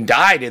Afghani women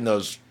died in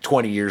those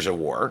 20 years of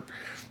war.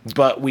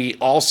 But we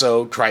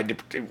also tried to,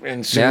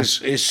 and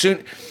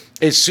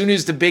as soon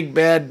as the big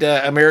bad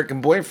American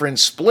boyfriend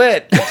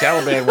split, the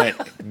Taliban went,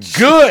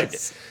 good.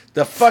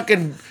 The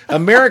fucking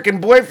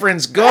American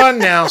boyfriend's gone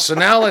now, so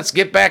now let's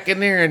get back in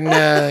there and,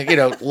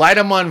 light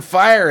them on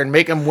fire and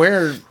make them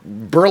wear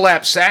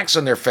burlap sacks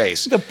on their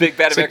face. The big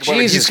bad American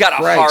boyfriend. He's got a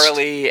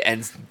Harley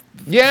and fucking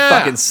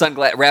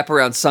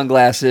wraparound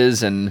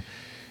sunglasses and...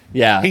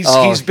 Yeah,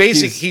 he's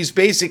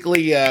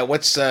basically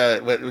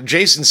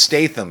Jason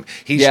Statham.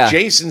 He's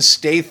Jason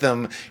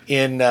Statham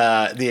in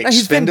the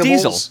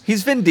Expendables.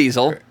 He's Vin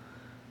Diesel.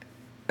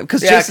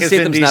 Because Jason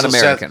Statham's not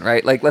American,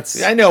 right? Like,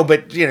 let's. I know,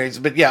 but all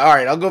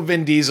right. I'll go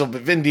Vin Diesel,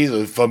 but Vin Diesel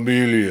is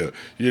familia.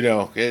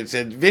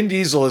 Vin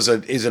Diesel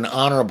is an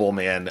honorable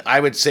man. I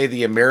would say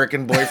the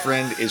American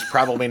boyfriend is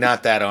probably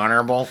not that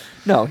honorable.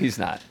 No, he's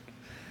not.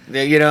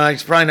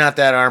 He's probably not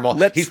that honorable.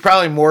 He's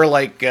probably more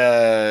like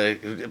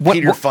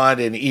Peter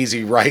Fonda in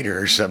Easy Rider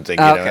or something.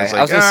 Okay, like,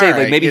 I was gonna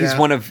say maybe he's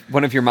one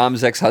of your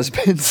mom's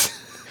ex-husbands.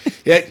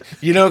 Yeah,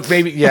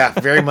 maybe,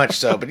 very much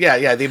so. But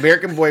the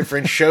American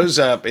boyfriend shows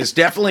up. It's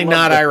definitely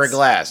not Ira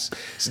Glass.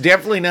 It's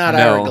definitely not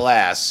Ira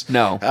Glass.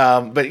 No.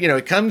 But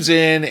he comes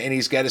in and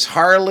he's got his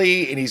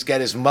Harley and he's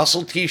got his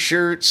muscle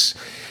T-shirts.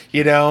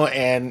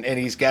 And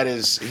he's got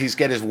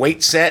his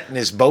weight set and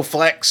his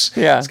Bowflex.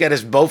 Yeah. He's got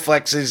his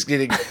Bowflexes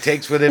he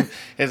takes with him.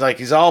 It's like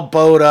he's all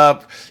bowed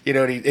up,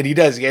 and he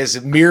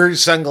has mirrored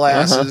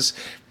sunglasses.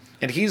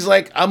 And he's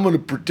like, I'm going to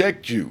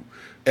protect you,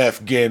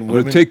 Afghan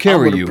women. I'm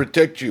going to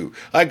protect you.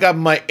 I got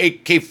my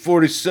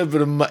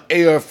AK-47 and my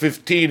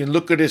AR-15, and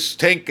look at this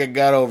tank I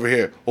got over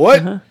here.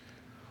 What?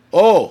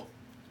 Oh,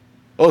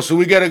 so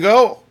we got to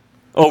go?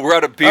 Oh, we're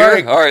out of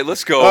beer? All right,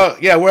 let's go. Oh,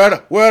 yeah, we're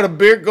out of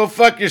beer. Go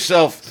fuck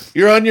yourself.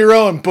 You're on your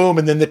own. Boom.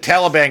 And then the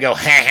Taliban go, ha,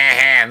 ha,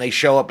 ha. And they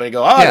show up and they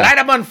go, light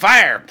them on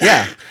fire.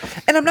 Yeah.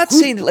 And I'm not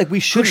saying that, like, we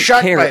shouldn't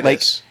care. By like,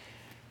 this?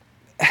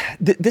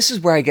 This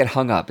is where I get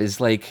hung up, is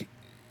like,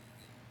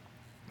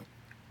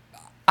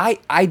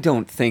 I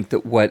don't think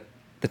that what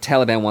the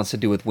Taliban wants to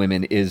do with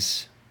women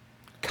is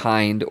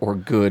kind or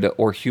good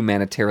or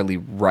humanitarily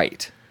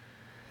right.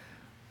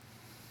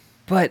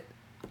 But...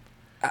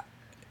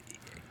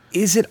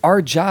 is it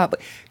our job?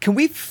 Can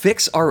we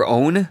fix our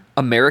own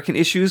American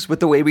issues with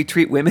the way we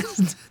treat women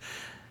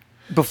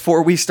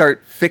before we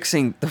start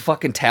fixing the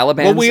fucking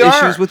Taliban's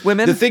issues with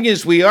women? The thing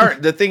is, we are.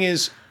 The thing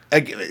is,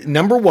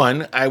 number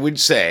one, I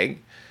would say,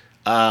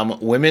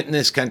 women in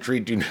this country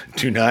do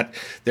not.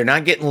 They're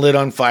not getting lit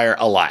on fire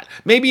a lot.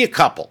 Maybe a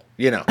couple,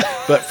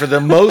 but for the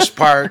most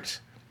part,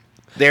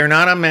 they're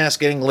not en masse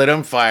getting lit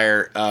on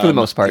fire. For the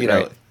most part,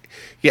 right.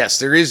 Yes,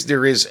 there is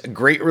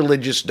great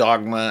religious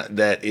dogma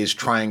that is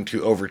trying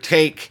to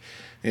overtake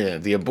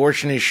the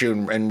abortion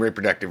issue and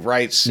reproductive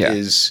rights.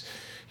 Is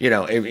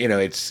there's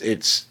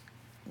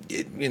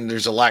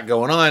a lot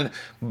going on,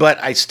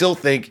 but I still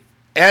think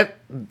at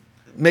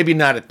maybe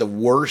not at the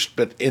worst,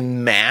 but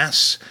in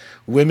mass,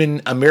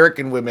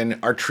 American women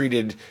are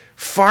treated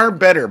far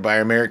better by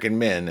American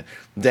men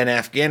than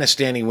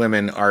Afghanistani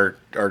women are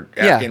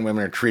Afghan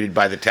women are treated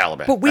by the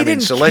Taliban. But we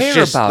didn't care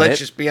about let's it.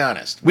 just be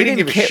honest. We didn't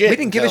give a shit. We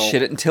didn't give a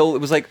shit until it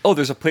was like, oh,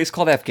 there's a place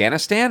called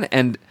Afghanistan,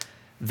 and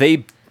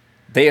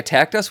they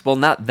attacked us. Well,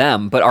 not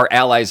them, but our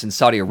allies in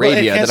Saudi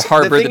Arabia that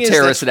harbored the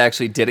terrorists that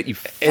actually did it. You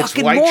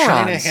fucking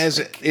morons.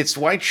 It's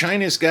why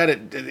China's got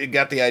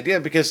the idea,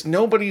 because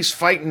nobody's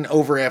fighting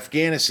over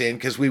Afghanistan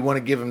because we want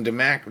to give them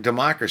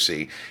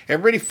democracy.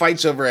 Everybody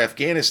fights over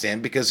Afghanistan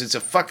because it's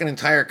a fucking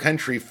entire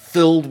country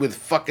filled with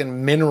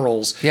fucking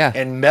minerals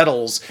and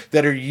metals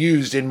that are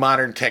used in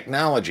modern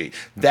technology.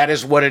 That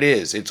is what it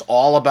is. It's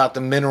all about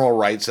the mineral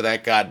rights of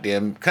that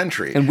goddamn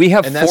country. And we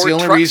have and that's Ford the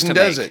only trucks reason to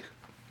does make. it.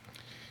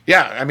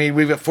 Yeah, I mean,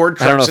 we've got Ford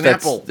trucks I don't know if and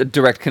that's Apple. the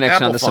direct connection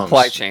Apple on the phones.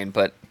 supply chain,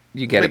 but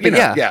you get it.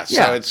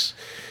 But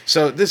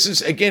So this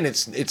is, again,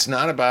 it's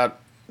not about,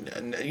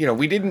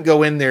 we didn't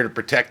go in there to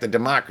protect the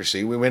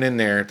democracy. We went in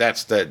there.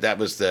 That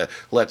was the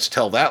let's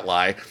tell that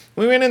lie.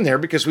 We went in there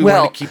because we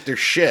wanted to keep their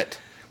shit.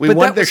 We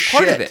wanted their shit.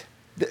 Part of it.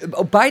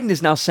 Biden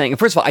is now saying,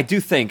 first of all, I do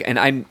think, and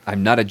I'm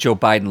not a Joe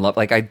Biden love,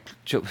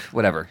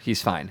 whatever,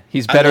 he's fine.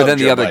 He's better than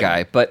the other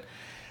guy, but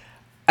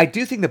I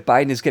do think that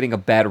Biden is getting a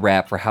bad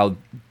rap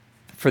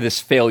for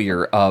this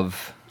failure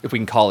of, if we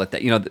can call it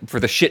that, for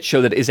the shit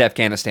show that is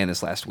Afghanistan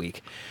this last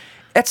week.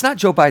 That's not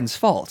Joe Biden's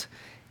fault.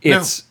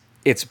 It's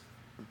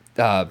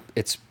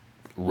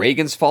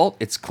Reagan's fault.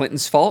 It's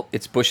Clinton's fault.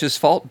 It's Bush's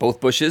fault. Both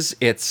Bushes.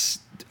 It's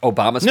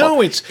Obama's fault.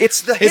 No, it's the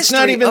history. It's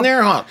not even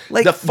their fault.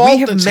 The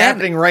fault that's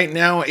happening right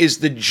now is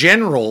the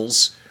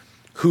generals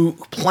who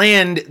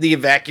planned the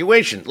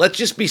evacuation. Let's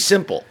just be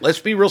simple. Let's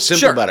be real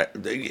simple about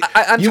it.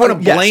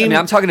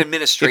 I'm talking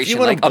administration,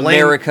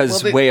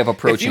 America's way of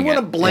approaching it. If you want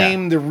to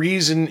blame the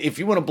reason, if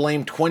you want to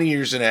blame 20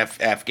 years in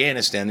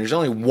Afghanistan, there's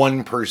only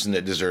one person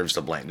that deserves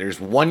the blame. There's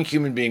one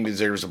human being that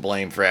deserves the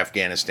blame for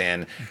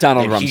Afghanistan.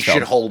 Donald Rumsfeld. He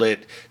should hold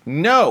it.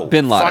 No.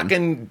 Bin Laden.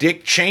 Fucking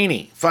Dick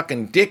Cheney.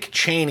 Fucking Dick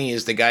Cheney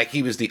is the guy.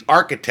 He was the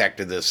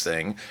architect of this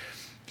thing.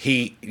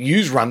 He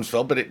used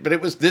Rumsfeld, but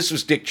this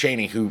was Dick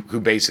Cheney who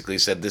basically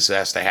said this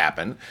has to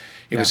happen.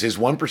 It was his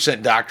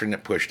 1% doctrine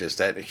that pushed us.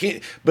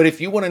 But if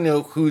you want to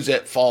know who's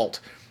at fault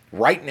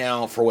right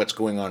now for what's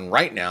going on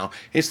right now,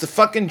 it's the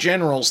fucking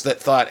generals that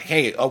thought,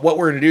 hey, what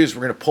we're going to do is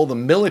we're going to pull the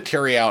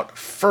military out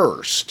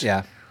first.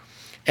 Yeah.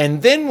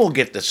 And then we'll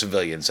get the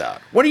civilians out.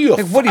 What are you?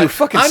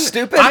 Fucking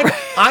stupid?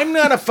 I'm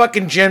not a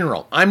fucking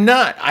general. I'm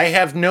not. I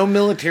have no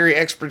military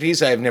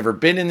expertise. I have never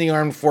been in the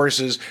armed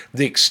forces.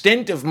 The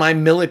extent of my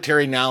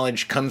military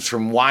knowledge comes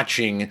from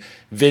watching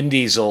Vin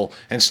Diesel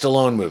and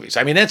Stallone movies.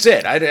 I mean, that's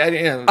it.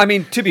 I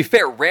mean, to be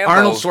fair,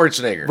 Arnold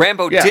Schwarzenegger.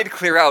 Rambo did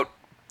clear out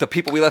the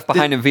people we left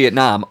behind in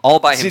Vietnam all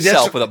by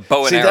himself with a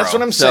bow and arrow. That's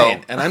what I'm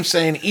saying. And I'm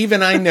saying,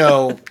 even I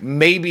know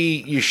maybe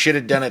you should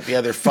have done it the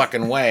other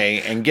fucking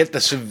way and get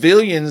the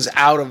civilians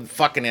out of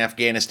fucking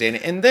Afghanistan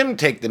and then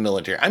take the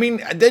military. I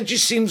mean, that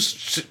just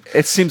seems...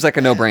 It seems like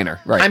a no-brainer,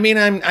 right? I mean,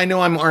 I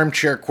know I'm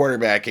armchair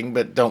quarterbacking,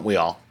 but don't we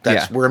all?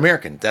 We're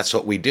American. That's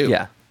what we do.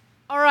 Yeah.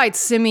 All right,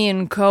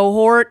 Simeon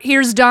cohort.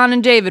 Here's Don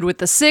and David with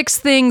the 6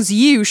 things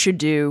you should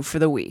do for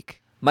the week.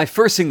 My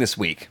first thing this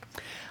week...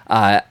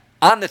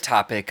 on the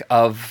topic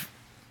of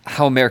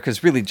how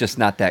America's really just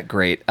not that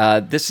great,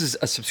 this is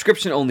a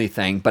subscription-only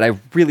thing, but I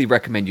really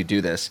recommend you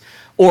do this.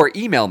 Or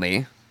email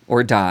me,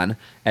 or Don,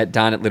 at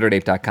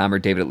don@literateape.com or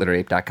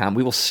david@literateape.com.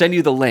 We will send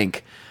you the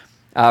link,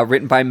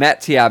 written by Matt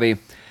Tiabi,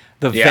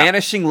 The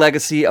Vanishing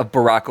Legacy of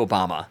Barack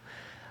Obama.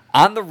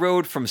 On the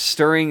road from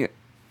stirring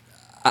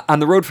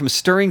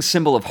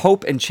symbol of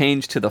hope and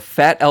change to the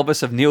fat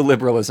Elvis of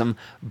neoliberalism,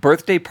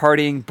 birthday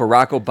partying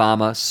Barack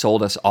Obama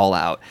sold us all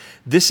out.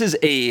 This is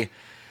a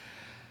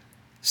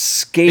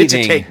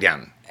scathing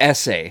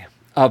essay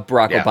of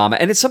Barack Obama.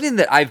 And it's something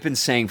that I've been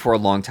saying for a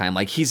long time.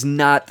 Like, he's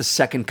not the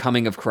second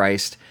coming of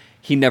Christ.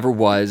 He never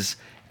was.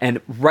 And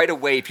right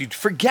away, if you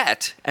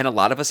forget, and a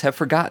lot of us have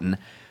forgotten,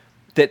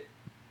 that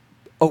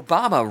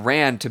Obama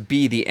ran to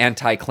be the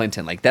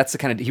anti-Clinton. Like, that's the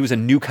kind of... He was a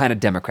new kind of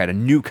Democrat, a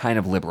new kind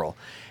of liberal.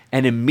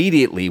 And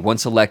immediately,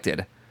 once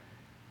elected,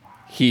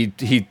 he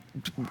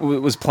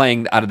was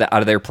playing out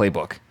of their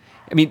playbook.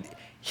 I mean,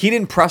 he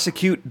didn't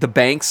prosecute the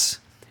banks.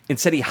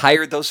 Instead, he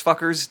hired those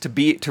fuckers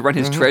to run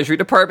his Treasury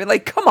Department.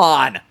 Like, come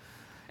on.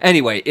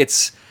 Anyway,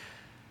 it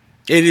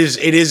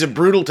is a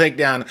brutal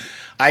takedown.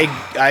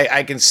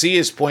 I can see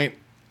his point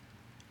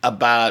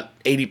about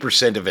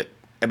 80% of it.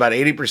 About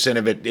 80%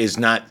 of it is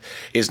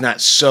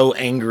not so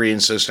angry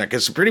and so snarky.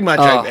 Because pretty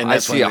much, I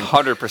see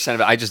 100%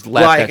 of it. I just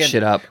laugh that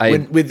shit up.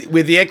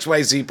 With the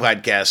XYZ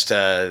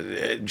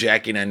podcast,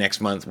 Jackie and I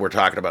next month we're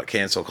talking about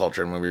cancel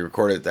culture, and when we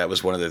recorded, that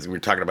was one of the we were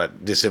talking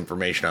about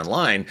disinformation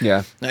online.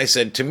 Yeah, and I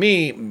said, to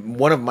me,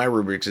 one of my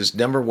rubrics is,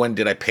 number one,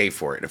 did I pay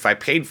for it? If I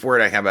paid for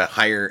it, I have a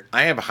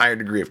higher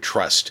degree of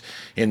trust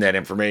in that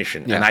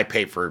information, and I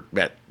pay for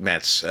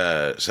Matt's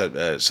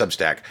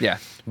Substack. Yeah,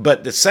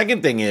 but the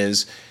second thing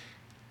is,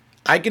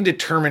 I can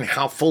determine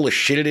how full of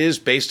shit it is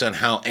based on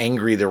how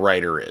angry the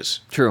writer is.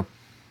 True.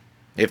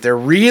 If they're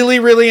really,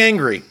 really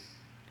angry,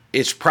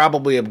 it's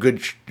probably a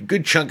good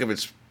chunk of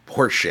it's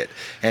horseshit.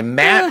 And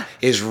Matt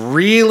is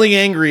really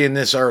angry in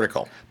this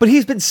article. But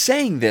he's been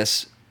saying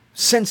this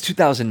since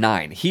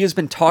 2009. He has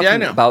been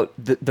talking about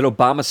that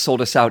Obama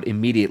sold us out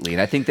immediately.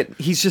 And I think that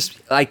he's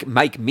just like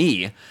Mike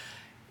Me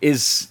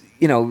is,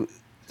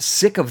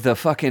 sick of the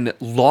fucking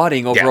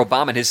lauding over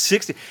Obama and his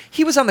 60.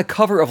 He was on the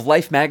cover of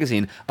Life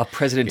magazine, a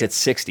president at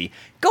 60.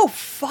 Go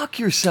fuck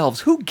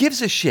yourselves. Who gives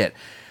a shit?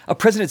 A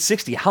president at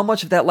 60. How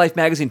much of that Life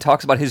magazine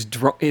talks about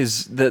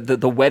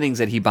the weddings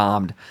that he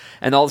bombed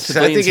and all the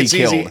civilians he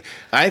killed?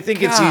 I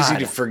think it's easy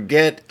to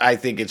forget. I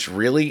think it's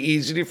really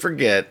easy to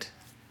forget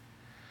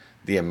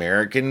the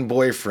American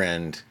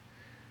boyfriend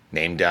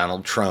named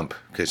Donald Trump,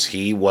 because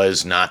he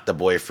was not the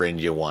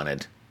boyfriend you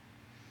wanted.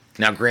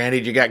 Now,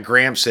 granted, you got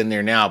Gramps in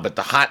there now, but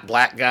the hot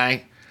black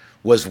guy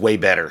was way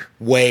better.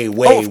 Way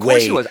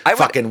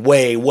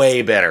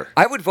better.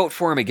 I would vote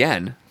for him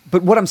again.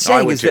 But what I'm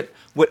saying is that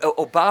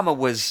Obama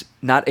was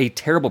not a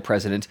terrible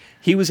president.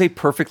 He was a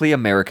perfectly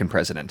American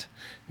president.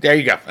 There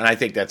you go. And I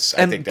think that's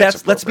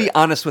let's be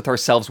honest with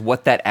ourselves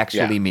what that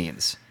actually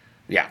means.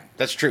 Yeah,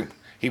 that's true.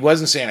 He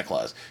wasn't Santa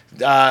Claus.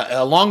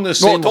 Along the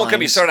same lines... Don't get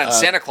me started on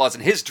Santa Claus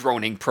and his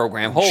droning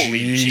program.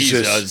 Holy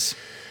Jesus.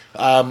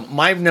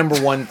 My number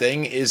one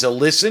thing is a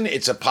listen.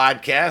 It's a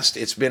podcast.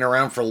 It's been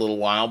around for a little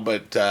while,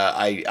 but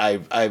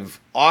I've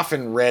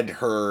often read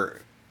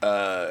her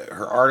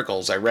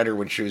articles. I read her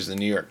when she was in the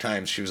New York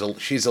Times.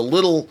 She's a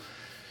little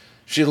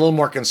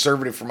more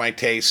conservative for my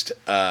taste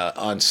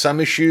on some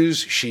issues.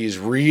 She's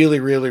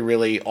really, really,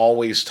 really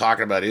always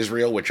talking about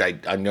Israel, which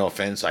I'm no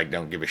offense, I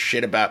don't give a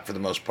shit about for the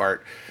most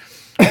part.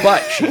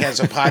 But she has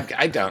a podcast.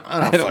 I don't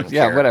fucking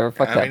care. Yeah, whatever.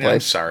 Fuck that place. I'm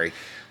sorry.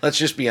 Let's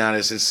just be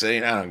honest. It's I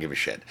don't give a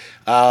shit.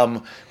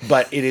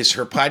 But it is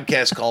her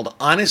podcast called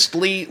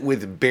Honestly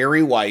with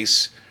Barry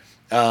Weiss.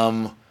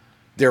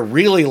 They're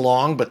really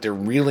long, but they're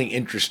really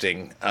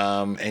interesting.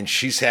 And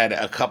she's had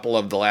a couple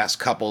of the last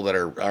couple that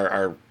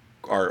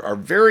are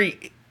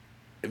very,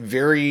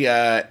 very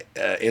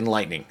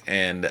enlightening,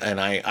 and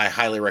I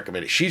highly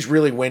recommend it. She's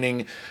really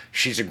winning.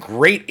 She's a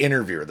great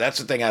interviewer. That's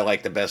the thing I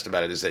like the best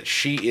about it, is that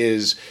she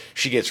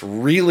gets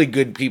really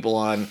good people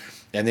on,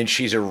 and then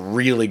she's a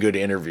really good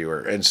interviewer,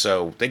 and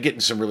so they get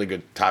in some really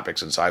good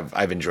topics. And so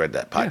I've enjoyed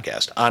that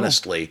podcast,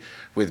 Honestly,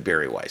 with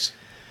Barry Weiss.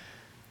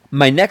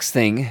 My next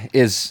thing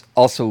is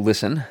also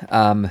listen,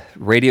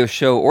 radio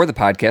show or the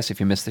podcast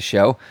if you missed the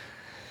show.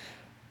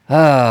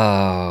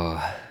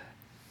 Oh,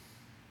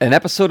 an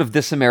episode of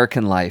This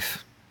American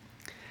Life.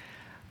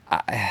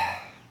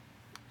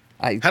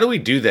 How do we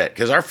do that?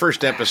 Because our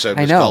first episode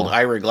was called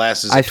Ira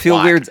Glass's. I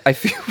feel weird. I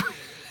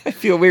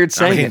feel weird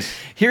saying it.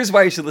 Here's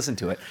why you should listen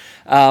to it.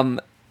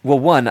 Well,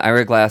 one,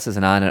 Ira Glass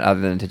isn't on it other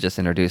than to just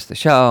introduce the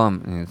show.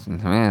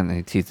 And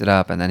he tees it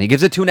up, and then he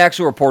gives it to an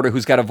actual reporter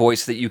who's got a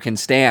voice that you can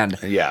stand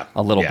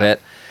a little bit.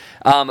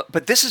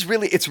 But this is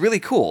it's really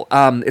cool.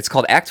 It's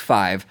called Act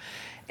 5,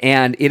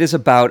 and it is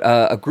about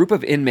a group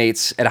of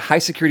inmates at a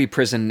high-security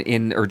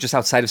prison or just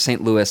outside of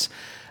St. Louis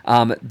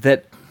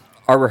that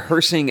are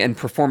rehearsing and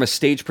perform a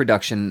stage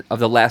production of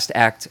the last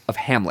act of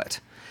Hamlet.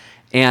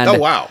 And oh,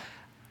 wow.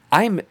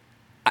 I'm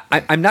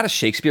not a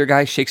Shakespeare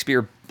guy.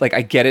 Shakespeare, like,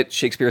 I get it.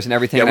 Shakespeare's and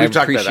everything. Yeah, we've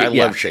talked about that. I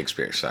love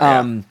Shakespeare.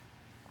 So,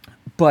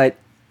 But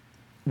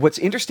what's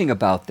interesting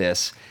about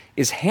this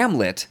is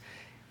Hamlet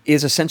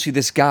is essentially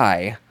this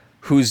guy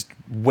who's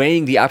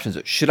weighing the options.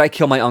 Should I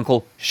kill my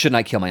uncle? Shouldn't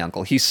I kill my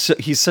uncle? He's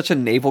such a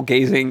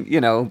navel-gazing,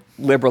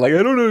 liberal, like,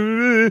 I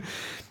don't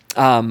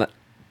know.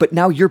 But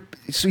now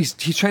he's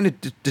trying to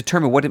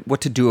determine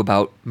what to do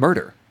about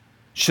murder.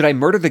 Should I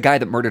murder the guy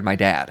that murdered my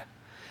dad?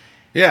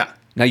 Yeah.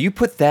 Now you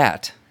put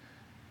that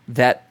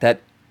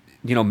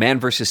man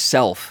versus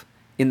self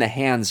in the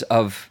hands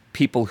of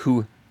people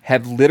who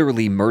have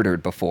literally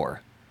murdered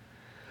before.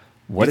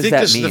 What does that mean? You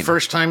think this is the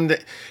first time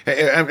that...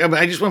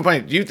 I just want to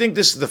point out, do you think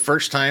this is the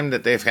first time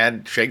that they've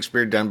had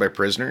Shakespeare done by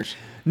prisoners?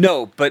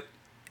 No, but...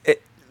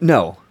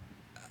 No.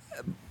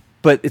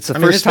 But it's the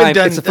first time.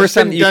 It's the first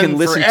time that you can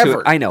listen to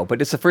it. I know,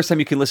 but it's the first time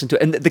you can listen to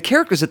it. And the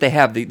characters that they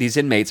have, these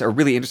inmates, are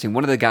really interesting.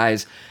 One of the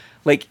guys,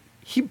 like,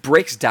 he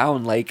breaks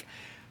down, like,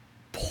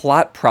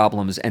 plot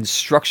problems and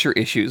structure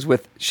issues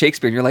with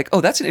Shakespeare, and you're like,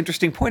 oh, that's an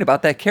interesting point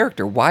about that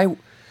character. Why?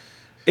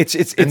 It's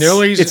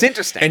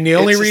interesting. And the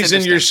only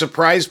reason you're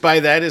surprised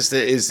by that is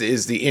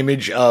the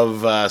image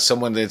of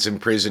someone that's in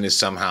prison is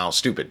somehow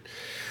stupid.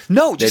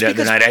 No, just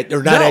because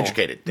they're not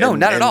educated. No,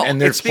 not at all. And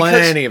there's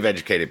plenty of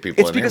educated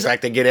people. In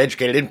fact, they get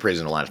educated in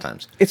prison a lot of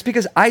times. It's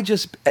because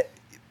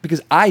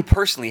I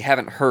personally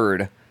haven't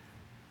heard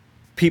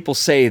people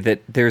say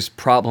that there's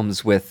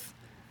problems with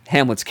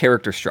Hamlet's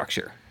character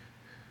structure.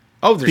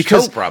 Oh, there's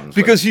total problems.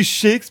 Because he's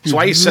Shakespeare. It's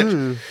why he's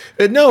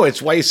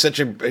it's why he's such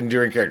an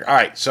enduring character. All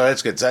right, so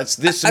that's good. So that's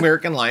This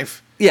American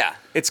Life. Yeah,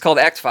 it's called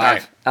Act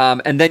 5.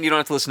 Right. And then you don't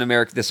have to listen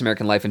to This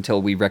American Life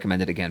until we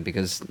recommend it again,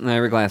 because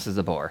Ira Glass is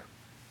a bore.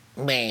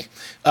 Me.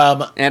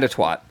 And a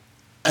twat.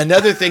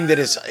 Another thing that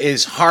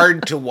is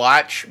hard to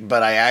watch,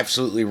 but I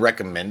absolutely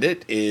recommend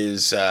it,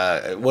 is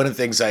one of the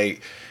things I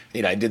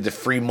did the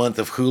free month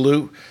of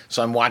Hulu,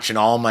 so I'm watching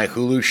all my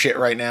Hulu shit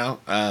right now,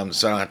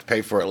 so I don't have to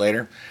pay for it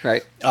later.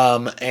 Right.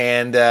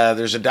 And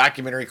there's a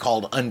documentary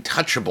called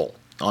Untouchable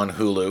on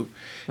Hulu,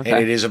 and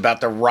it is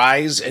about the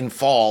rise and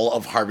fall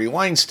of Harvey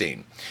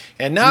Weinstein.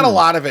 And not a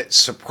lot of it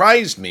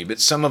surprised me, but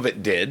some of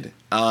it did.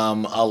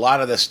 A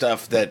lot of the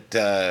stuff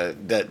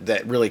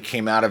that really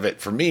came out of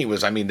it for me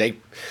was, I mean, they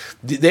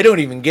don't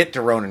even get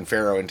to Ronan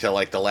Farrow until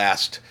like the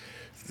last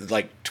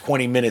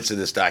 20 minutes of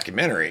this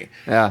documentary.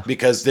 Yeah.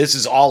 Because this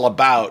is all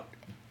about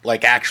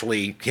like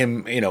actually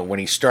him, when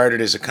he started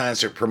as a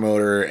concert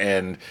promoter,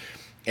 and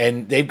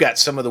they've got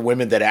some of the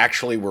women that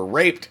actually were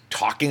raped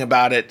talking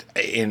about it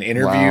in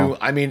interview. Wow.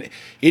 I mean,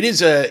 it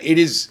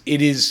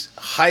is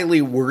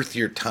highly worth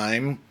your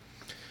time.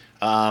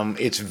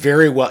 It's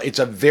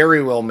a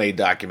very well made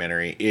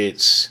documentary.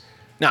 It's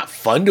not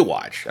fun to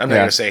watch. I'm not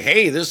going to say,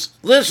 hey, this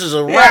is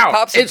a route.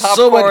 Pop some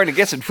popcorn and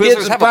get some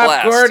Twizzlers, have a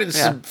blast. Popcorn and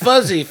some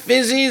fuzzy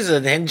fizzies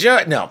and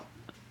enjoy. No,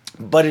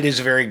 but it is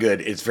very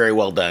good. It's very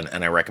well done,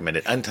 and I recommend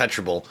it.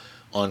 Untouchable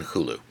on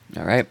Hulu.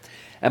 All right.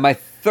 And my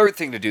third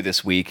thing to do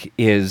this week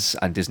is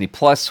on Disney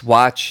Plus,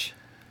 watch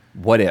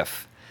What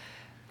If.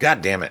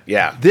 God damn it.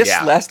 Yeah. This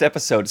last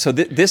episode. So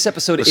this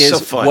episode is so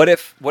fun. What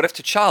if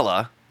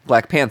T'Challa,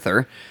 Black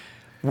Panther,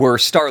 were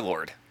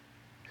Star-Lord.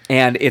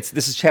 And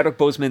this is Chadwick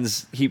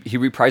Boseman's, he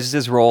reprises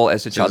his role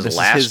as T'Challa. This is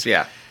last,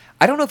 yeah.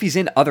 I don't know if he's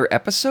in other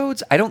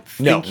episodes. I don't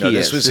think he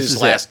is. This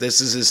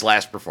is his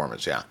last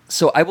performance, yeah.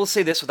 So I will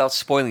say this without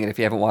spoiling it if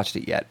you haven't watched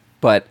it yet.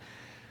 But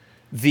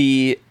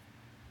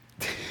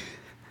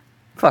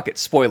fuck it,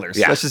 spoilers.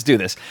 Yeah. Let's just do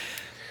this.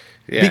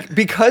 Yeah.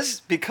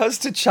 Because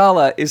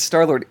T'Challa is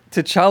Star-Lord,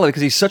 T'Challa,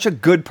 because he's such a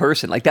good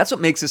person. Like, that's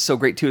what makes this so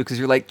great, too, because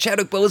you're like,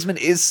 Chadwick Boseman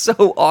is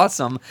so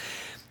awesome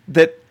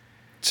that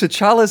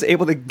T'Challa is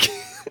able to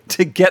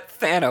get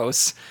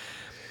Thanos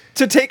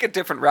to take a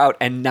different route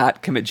and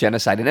not commit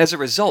genocide. And as a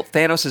result,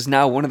 Thanos is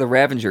now one of the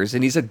Ravengers,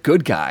 and he's a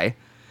good guy.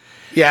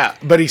 Yeah,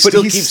 but he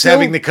still keeps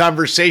having the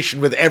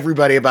conversation with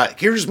everybody about,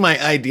 here's my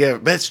idea,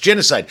 that's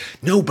genocide.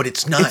 No, but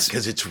it's not,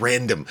 because it's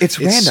random. It's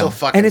random. So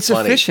fucking and it's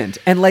funny. efficient.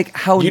 And like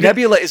how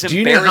Nebula is embarrassed. Do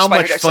you know how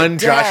much fun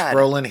like, Josh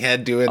Brolin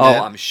had doing that?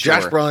 Oh, I'm sure.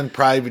 Josh Brolin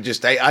probably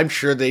would I'm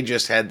sure they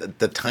just had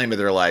the time of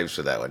their lives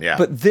for that one, yeah.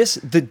 But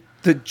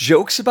the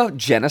jokes about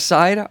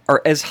genocide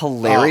are as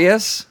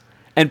hilarious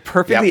and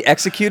perfectly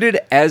executed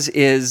as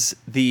is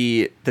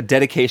the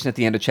dedication at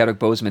the end of Chadwick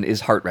Boseman is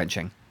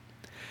heart-wrenching.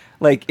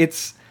 Like,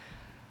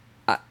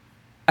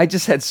 I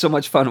just had so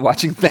much fun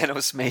watching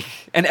Thanos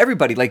and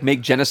everybody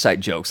make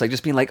genocide jokes, like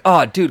just being like,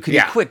 "Oh, dude, could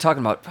you quit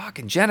talking about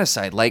fucking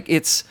genocide? Like,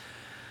 just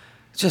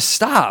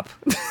stop."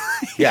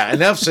 Yeah,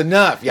 enough's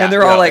enough. Yeah, and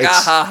they're all like,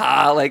 "Ah ha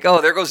ha!" Like,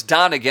 "Oh, there goes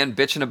Don again,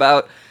 bitching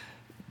about,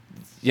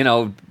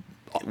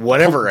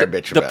 whatever I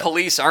bitch about. The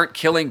police aren't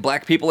killing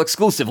black people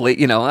exclusively."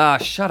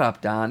 Shut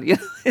up, Don.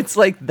 It's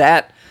like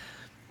that.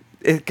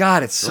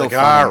 God, it's so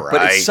funny,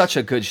 but it's such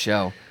a good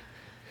show.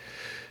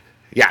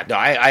 Yeah, no,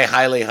 I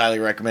highly, highly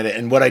recommend it.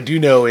 And what I do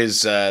know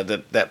is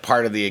that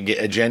part of the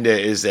agenda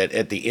is that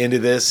at the end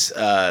of this,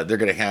 they're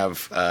going to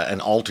have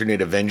an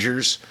alternate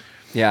Avengers.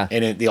 Yeah.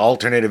 And the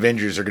alternate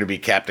Avengers are going to be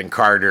Captain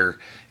Carter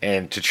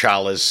and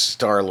T'Challa's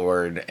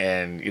Star-Lord.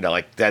 And,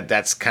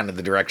 that's kind of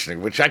the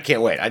direction, which I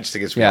can't wait. I just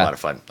think it's going to be a lot of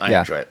fun. I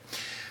enjoy it.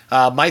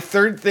 My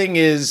third thing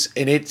is,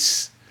 and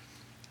it's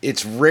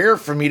rare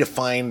for me to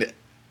find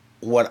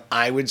what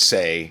I would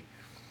say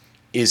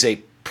is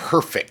a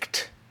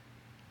perfect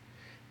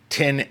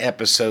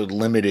 10-episode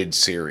limited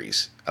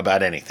series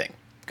about anything.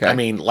 Okay. I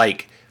mean,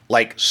 like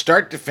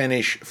start to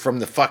finish, from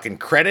the fucking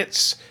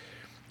credits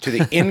to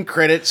the end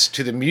credits,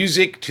 to the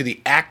music, to the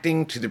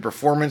acting, to the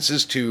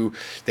performances, to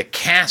the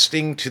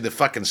casting, to the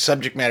fucking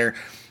subject matter,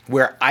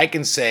 where I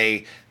can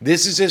say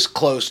this is as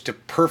close to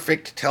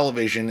perfect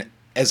television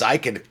as I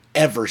could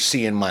ever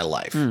see in my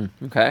life.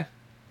 Okay.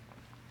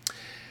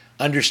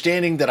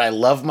 Understanding that I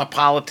love my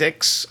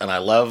politics and I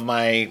love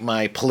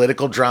my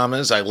political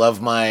dramas. I love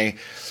my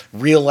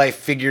real life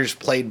figures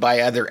played by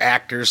other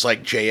actors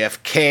like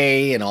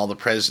JFK and All the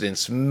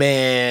President's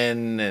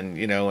Men and,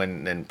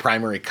 and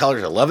Primary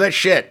Colors. I love that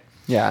shit.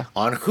 Yeah.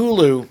 On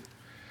Hulu,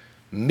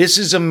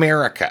 Mrs.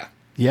 America.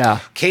 Yeah.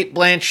 Cate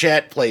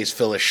Blanchett plays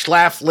Phyllis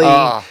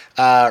Schlafly.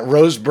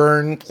 Rose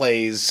Byrne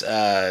plays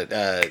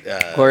Gloria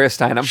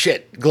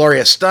Steinem.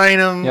 Gloria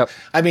Steinem. Yep.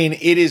 I mean,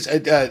 it is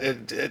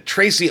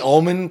Tracy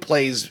Ullman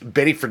plays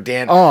Betty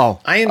Friedan.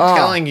 I am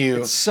telling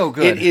you, it's so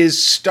good. It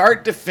is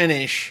start to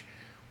finish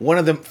one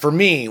of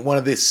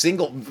the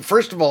single.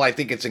 First of all, I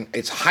think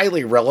it's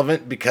highly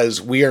relevant because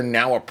we are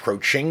now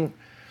approaching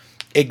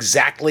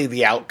exactly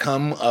the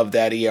outcome of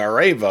that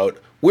ERA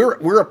vote.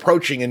 We're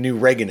approaching a new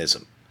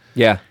Reaganism.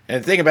 Yeah.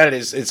 And the thing about it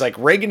is, it's like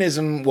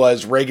Reaganism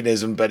was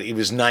Reaganism, but it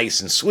was nice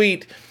and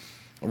sweet.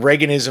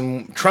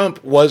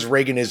 Trump was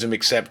Reaganism,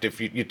 except if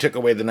you took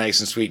away the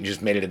nice and sweet and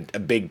just made it a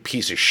big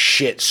piece of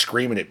shit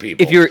screaming at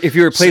people. If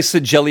you replace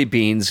the jelly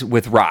beans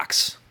with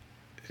rocks.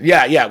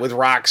 Yeah, with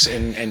rocks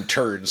and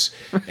turds,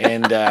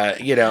 and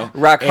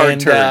Rock hard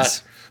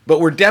turds. But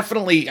we're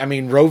definitely, I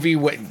mean, Roe v.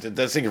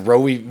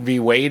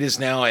 Wade is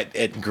now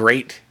at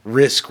great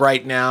risk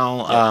right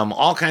now.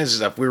 All kinds of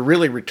stuff. We're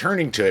really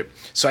returning to it,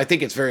 so I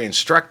think it's very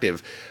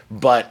instructive.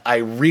 But I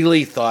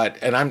really thought,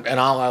 and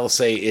all I'll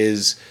say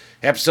is,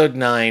 episode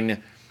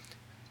 9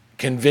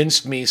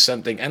 convinced me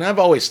something. And I've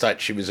always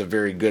thought she was a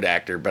very good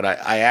actor, but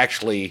I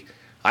actually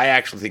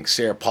think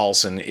Sarah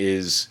Paulson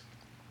is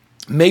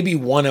maybe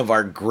one of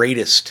our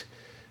greatest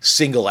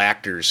single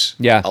actors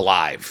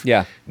alive.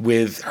 Yeah.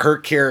 With her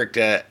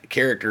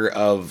character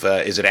of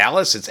is it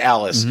Alice? It's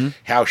Alice. Mm-hmm.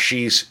 How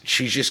she's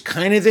just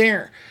kind of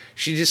there.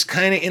 She's just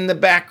kind of in the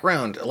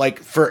background. Like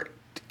for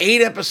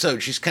 8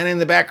 episodes, she's kind of in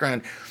the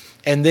background.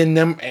 And then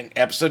and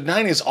episode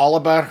 9 is all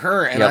about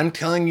her. And I'm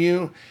telling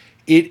you,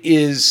 it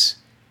is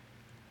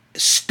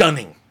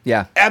stunning.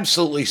 Yeah.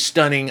 Absolutely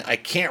stunning. I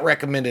can't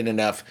recommend it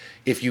enough.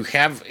 If you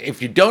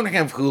don't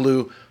have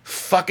Hulu,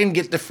 fucking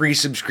get the free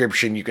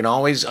subscription. You can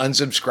always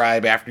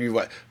unsubscribe after you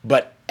watch,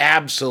 but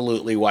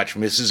absolutely watch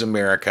Mrs.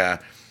 America.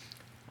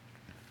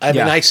 I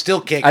mean, I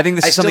still can't. I think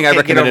this is something I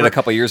recommended a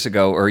couple years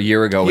ago or a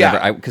year ago,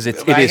 whatever. Because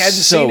it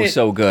is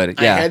so good.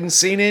 Yeah. I hadn't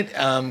seen it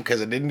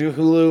because I didn't do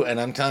Hulu, and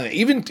I'm telling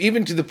you,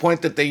 even to the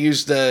point that they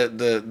used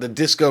the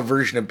disco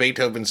version of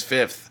Beethoven's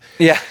Fifth.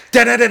 Yeah.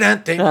 I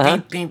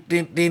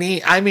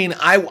mean,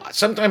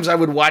 sometimes I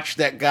would watch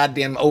that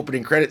goddamn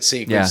opening credit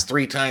sequence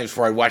 3 times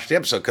before I watched the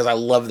episode because I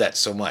love that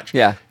so much.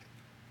 Yeah.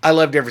 I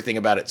loved everything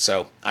about it,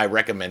 so I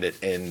recommend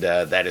it, and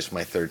that is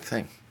my third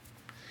thing.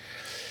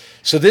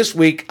 So this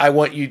week, I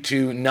want you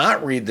to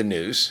not read the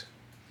news,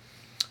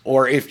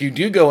 or if you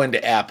do go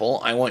into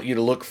Apple, I want you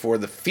to look for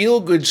the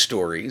feel-good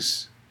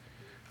stories.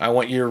 I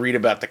want you to read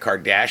about the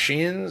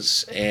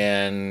Kardashians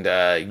and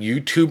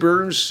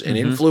YouTubers and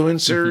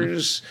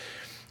influencers.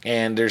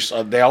 And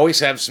they always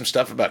have some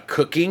stuff about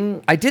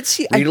cooking. I did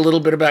see... Read a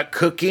little bit about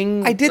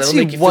cooking. I did That'll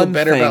see make you one feel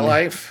better thing about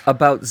life.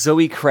 About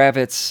Zoe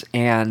Kravitz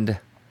and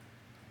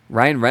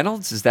Ryan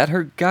Reynolds. Is that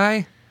her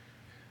guy?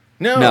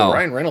 No.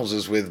 Ryan Reynolds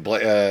is with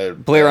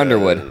Blair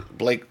Underwood.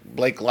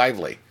 Blake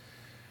Lively.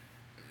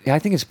 Yeah, I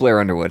think it's Blair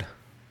Underwood.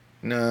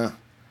 No.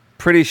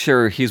 Pretty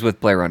sure he's with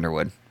Blair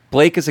Underwood.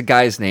 Blake is a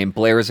guy's name.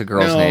 Blair is a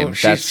girl's name.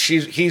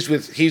 He's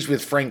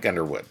with Frank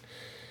Underwood.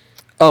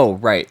 Oh,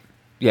 right.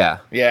 Yeah.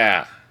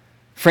 Yeah.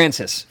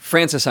 Francis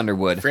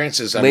Underwood.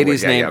 Francis Underwood.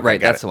 Lady's name. Okay, right,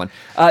 that's it. the one.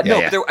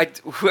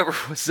 Whoever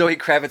was Zoe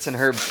Kravitz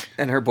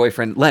and her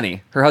boyfriend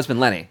Lenny, her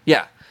husband Lenny.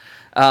 Yeah.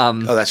 Oh,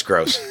 that's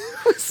gross.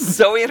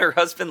 Zoe and her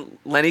husband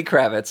Lenny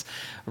Kravitz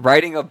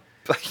riding a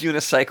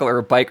unicycle or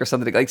a bike or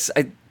something. Like,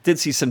 I did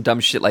see some dumb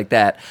shit like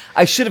that.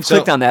 I should have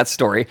clicked on that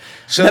story.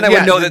 So then I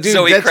would know that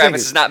Zoe Kravitz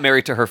is not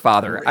married to her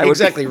father.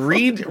 Exactly.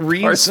 Read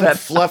some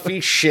fluffy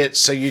shit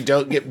so you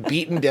don't get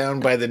beaten down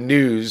by the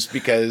news,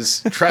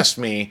 because trust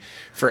me,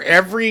 for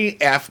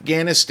every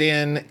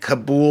Afghanistan,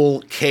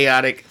 Kabul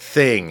chaotic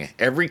thing,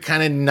 every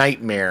kind of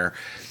nightmare,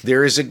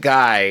 there is a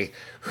guy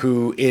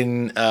who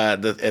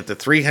at the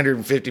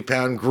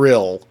 350-pound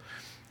grill,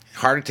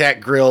 Heart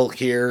Attack Grill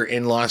here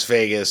in Las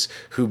Vegas,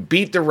 who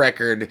beat the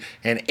record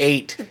and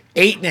ate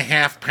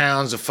 8.5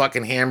 pounds of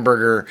fucking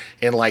hamburger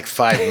in like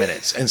 5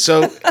 minutes. And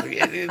so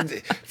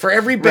for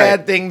every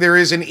bad thing, there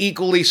is an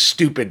equally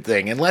stupid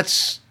thing. And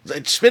let's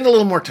spend a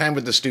little more time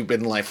with the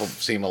stupid, and life will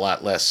seem a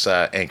lot less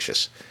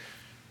anxious.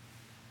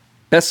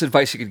 Best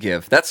advice you could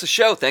give. That's the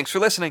show. Thanks for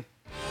listening.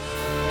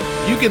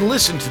 You can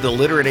listen to the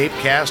Literate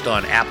ApeCast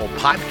on Apple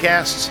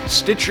Podcasts,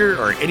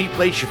 Stitcher, or any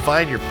place you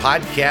find your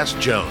podcast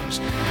Jones.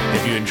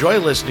 If you enjoy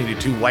listening to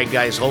two white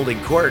guys holding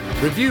court,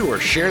 review or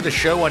share the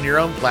show on your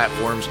own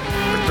platforms,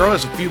 or throw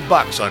us a few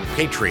bucks on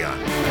Patreon.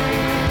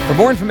 For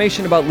more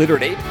information about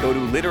Literate Ape, go to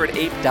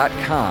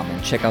literateape.com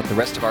and check out the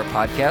rest of our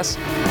podcasts,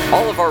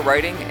 all of our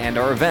writing, and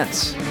our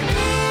events.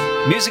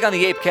 Music on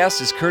the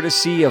ApeCast is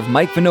courtesy of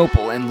Mike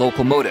Vinopal and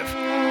Locomotive.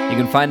 You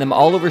can find them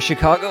all over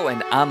Chicago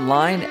and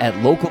online at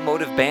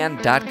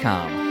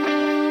locomotiveband.com.